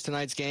Flyers,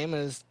 tonight's game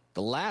is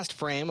the last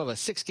frame of a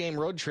 6-game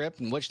road trip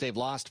in which they've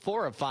lost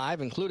 4 of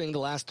 5, including the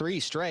last 3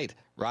 straight.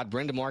 Rod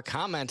Brindamore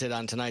commented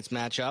on tonight's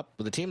matchup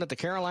with a team that the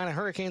Carolina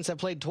Hurricanes have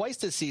played twice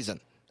this season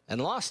and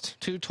lost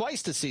to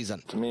twice this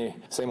season. To me,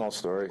 same old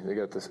story. They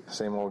got the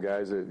same old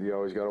guys that you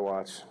always got to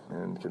watch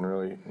and can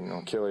really,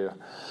 kill you.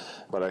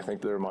 But I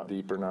think they're much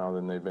deeper now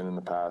than they've been in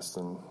the past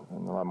and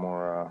a lot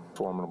more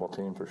formidable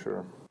team for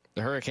sure.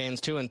 The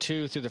Hurricanes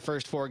 2-2 through the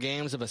first 4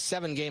 games of a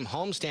 7-game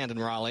homestand in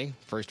Raleigh.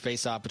 First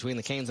face-off between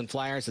the Canes and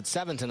Flyers at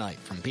 7 tonight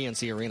from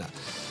PNC Arena.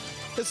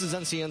 This is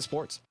NCN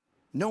Sports.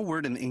 No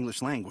word in the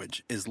English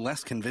language is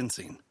less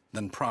convincing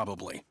than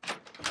probably.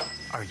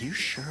 Are you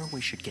sure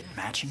we should get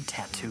matching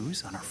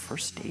tattoos on our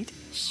first date?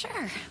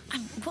 Sure.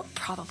 We'll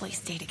probably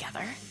stay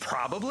together.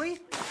 Probably?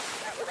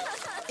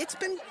 It's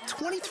been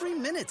 23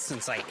 minutes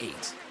since I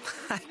ate.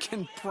 I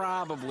can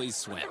probably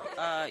swim.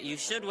 You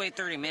should wait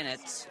 30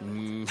 minutes.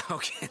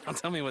 Okay, now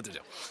tell me what to do.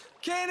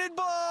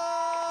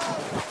 Cannonball!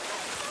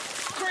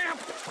 Cramp!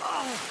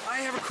 Oh, I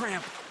have a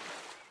cramp.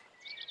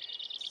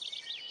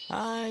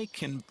 I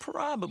can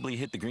probably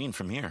hit the green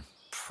from here.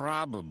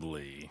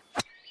 Probably.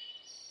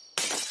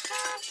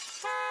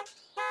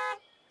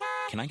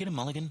 Can I get a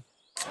mulligan?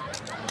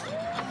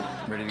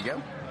 Ready to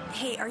go?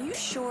 Hey, are you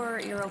sure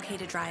you're okay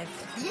to drive?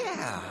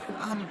 Yeah,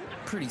 I'm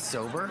pretty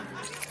sober.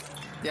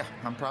 Yeah,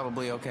 I'm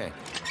probably okay.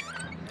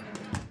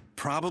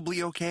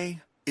 Probably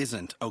okay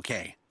isn't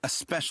okay,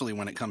 especially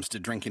when it comes to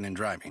drinking and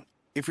driving.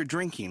 If you're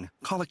drinking,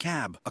 call a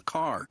cab, a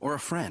car, or a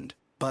friend.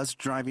 Buzzed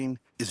driving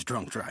is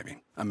drunk driving.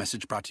 A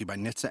message brought to you by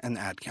NHTSA and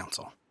the Ad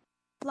Council.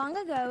 Long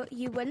ago,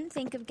 you wouldn't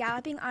think of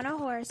galloping on a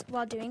horse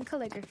while doing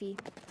calligraphy,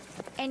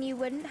 and you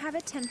wouldn't have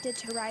attempted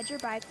to ride your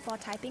bike while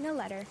typing a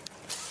letter.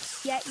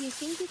 Yet you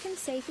think you can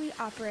safely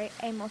operate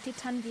a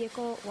multi-ton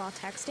vehicle while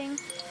texting?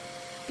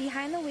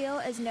 Behind the wheel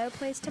is no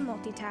place to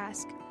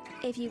multitask.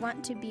 If you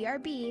want to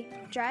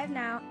BRB, drive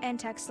now and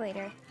text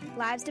later.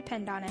 Lives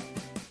depend on it.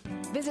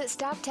 Visit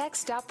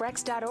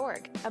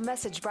StopTextStopWrecks.org, a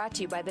message brought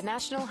to you by the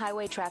National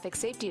Highway Traffic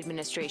Safety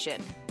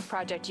Administration,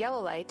 Project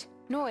Yellow Light,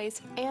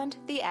 Noise, and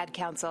the Ad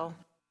Council.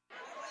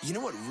 You know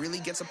what really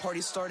gets a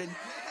party started?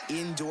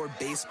 Indoor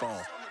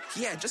baseball.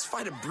 Yeah, just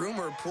find a broom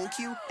or a pool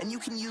cue, and you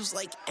can use,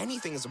 like,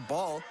 anything as a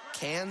ball.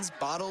 Cans,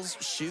 bottles,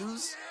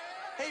 shoes.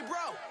 Hey,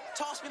 bro,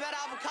 toss me that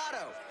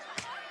avocado.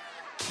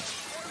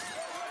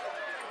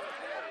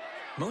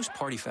 Most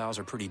party fouls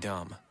are pretty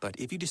dumb, but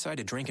if you decide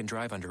to drink and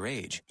drive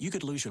underage, you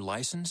could lose your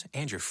license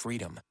and your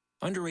freedom.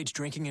 Underage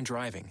drinking and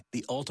driving,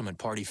 the ultimate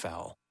party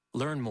foul.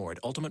 Learn more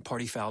at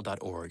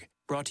ultimatepartyfoul.org.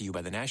 Brought to you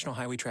by the National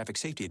Highway Traffic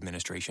Safety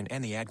Administration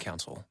and the Ad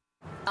Council.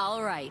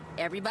 All right,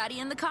 everybody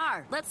in the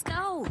car, let's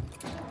go.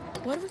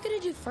 What are we going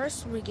to do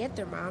first when we get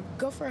there, Mom?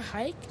 Go for a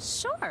hike?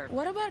 Sure.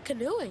 What about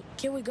canoeing?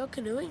 Can we go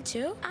canoeing,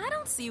 too? I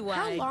don't see why.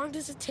 How long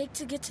does it take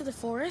to get to the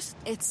forest?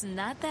 It's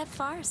not that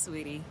far,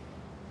 sweetie.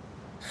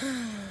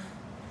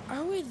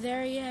 Are we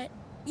there yet?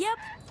 Yep,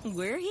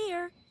 we're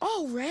here.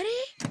 Already?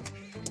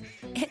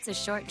 It's a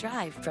short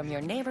drive from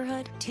your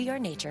neighborhood to your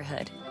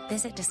naturehood.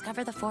 Visit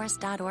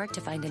discovertheforest.org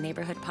to find a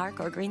neighborhood park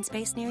or green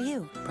space near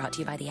you. Brought to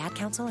you by the Ad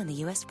Council and the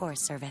U.S.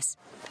 Forest Service.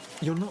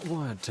 You're not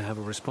wired to have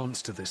a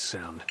response to this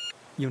sound.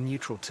 You're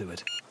neutral to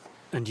it,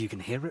 and you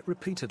can hear it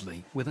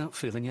repeatedly without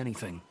feeling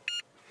anything.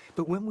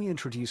 But when we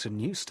introduce a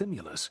new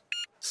stimulus,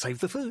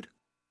 save the food,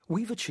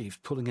 we've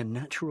achieved pulling a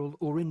natural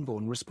or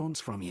inborn response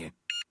from you.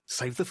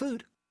 Save the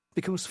food,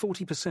 because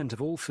 40%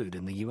 of all food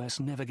in the US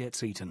never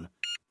gets eaten.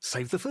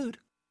 Save the food.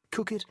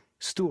 Cook it,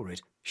 store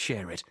it,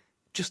 share it.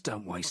 Just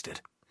don't waste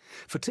it.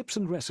 For tips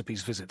and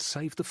recipes, visit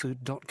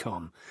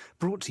savethefood.com.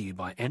 Brought to you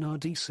by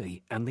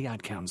NRDC and the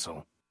Ad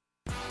Council.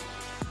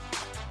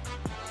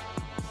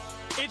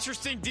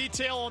 Interesting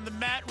detail on the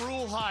Matt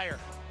Rule hire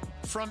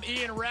from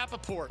Ian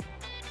Rappaport.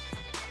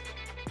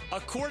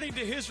 According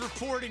to his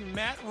reporting,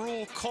 Matt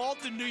Rule called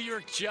the New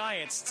York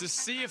Giants to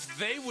see if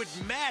they would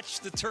match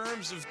the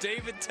terms of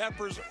David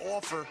Tepper's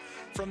offer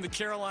from the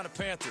Carolina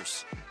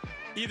Panthers.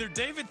 Either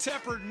David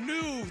Tepper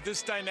knew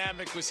this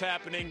dynamic was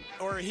happening,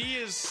 or he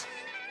is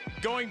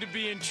going to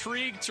be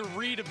intrigued to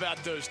read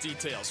about those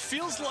details.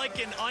 Feels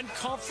like an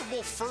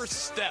uncomfortable first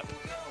step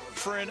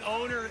for an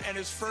owner and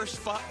his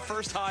first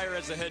hire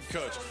as a head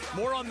coach.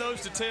 More on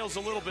those details a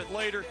little bit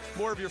later.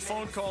 More of your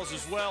phone calls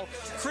as well.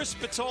 Chris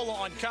Spatola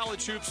on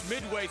College Hoops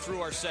midway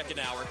through our second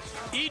hour.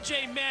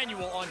 EJ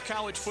Manuel on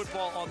college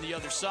football on the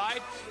other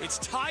side. It's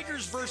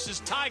Tigers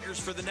versus Tigers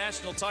for the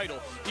national title.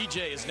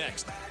 EJ is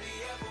next.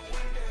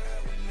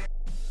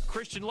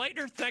 Christian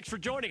Laettner, thanks for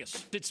joining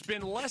us. It's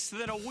been less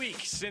than a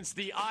week since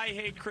the I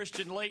Hate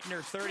Christian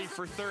Laettner 30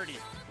 for 30.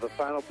 The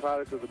final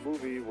product of the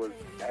movie was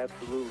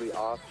absolutely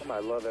awesome. I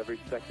love every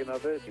second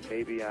of it.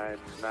 Maybe I'm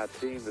not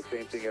seeing the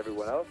same thing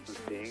everyone else is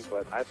seeing,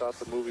 but I thought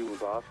the movie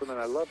was awesome and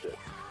I loved it.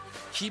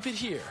 Keep it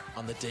here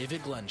on The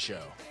David Glenn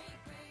Show.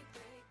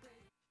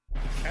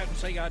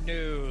 NCN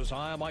News.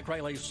 I'm Mike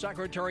Rayleigh.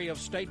 Secretary of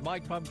State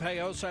Mike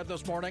Pompeo said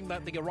this morning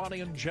that the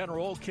Iranian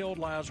general killed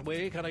last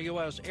week in a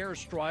U.S.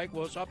 airstrike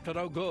was up to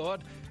no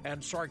good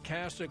and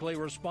sarcastically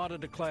responded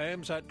to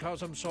claims that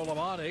Qasem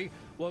Soleimani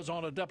was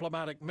on a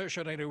diplomatic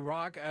mission in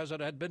Iraq as it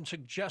had been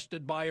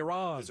suggested by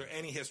Iran. Is there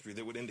any history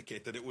that would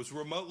indicate that it was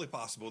remotely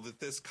possible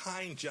that this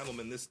kind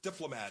gentleman, this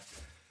diplomat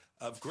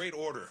of great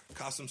order,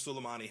 Qasem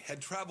Soleimani,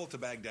 had traveled to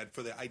Baghdad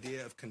for the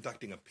idea of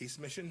conducting a peace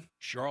mission?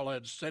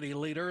 Charlotte city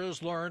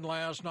leaders learned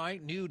last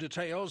night new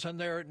details in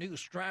their new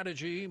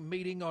strategy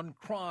meeting on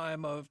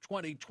crime of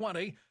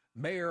 2020.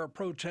 Mayor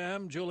Pro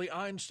Tem Julie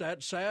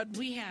Einstedt said,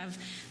 "We have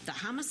the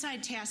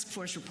Homicide Task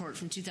Force report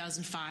from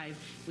 2005.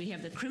 We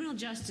have the Criminal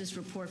Justice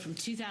report from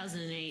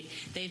 2008.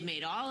 They've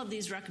made all of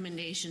these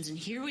recommendations, and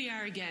here we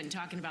are again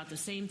talking about the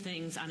same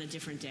things on a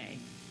different day.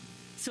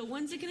 So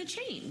when's it going to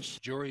change?"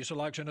 Jury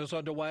selection is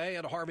underway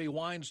at Harvey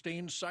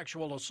Weinstein's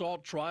sexual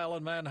assault trial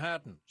in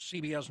Manhattan.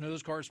 CBS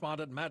News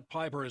correspondent Matt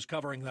Piper is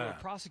covering that. For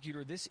a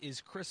prosecutor, this is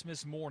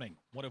Christmas morning.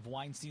 One of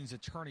Weinstein's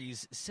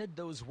attorneys said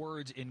those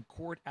words in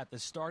court at the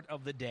start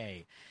of the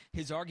day.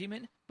 His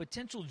argument?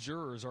 Potential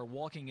jurors are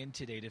walking in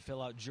today to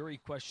fill out jury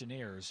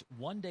questionnaires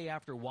one day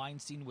after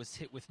Weinstein was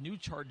hit with new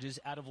charges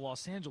out of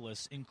Los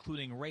Angeles,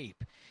 including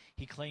rape.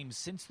 He claims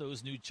since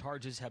those new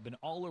charges have been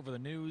all over the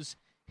news,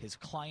 his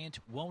client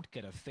won't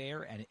get a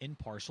fair and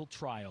impartial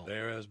trial.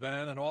 There has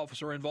been an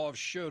officer-involved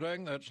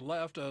shooting that's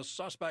left a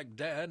suspect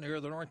dead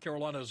near the North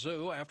Carolina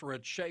Zoo after a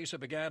chase that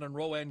began in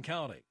Rowan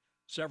County.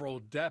 Several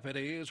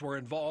deputies were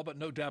involved, but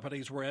no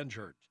deputies were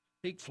injured.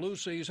 Peak flu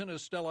season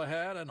is still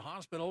ahead, and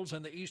hospitals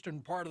in the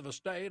eastern part of the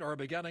state are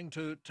beginning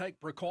to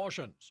take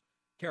precautions.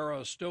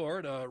 Kara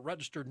Stewart, a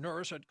registered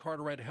nurse at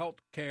Carteret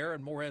Health Care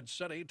in Morehead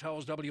City,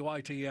 tells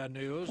WITN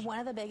News. One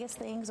of the biggest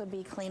things would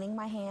be cleaning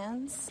my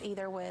hands,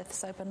 either with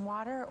soap and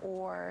water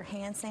or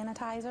hand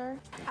sanitizer.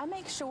 I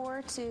make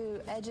sure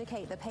to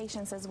educate the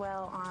patients as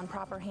well on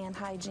proper hand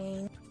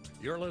hygiene.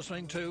 You're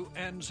listening to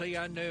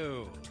NCN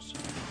News.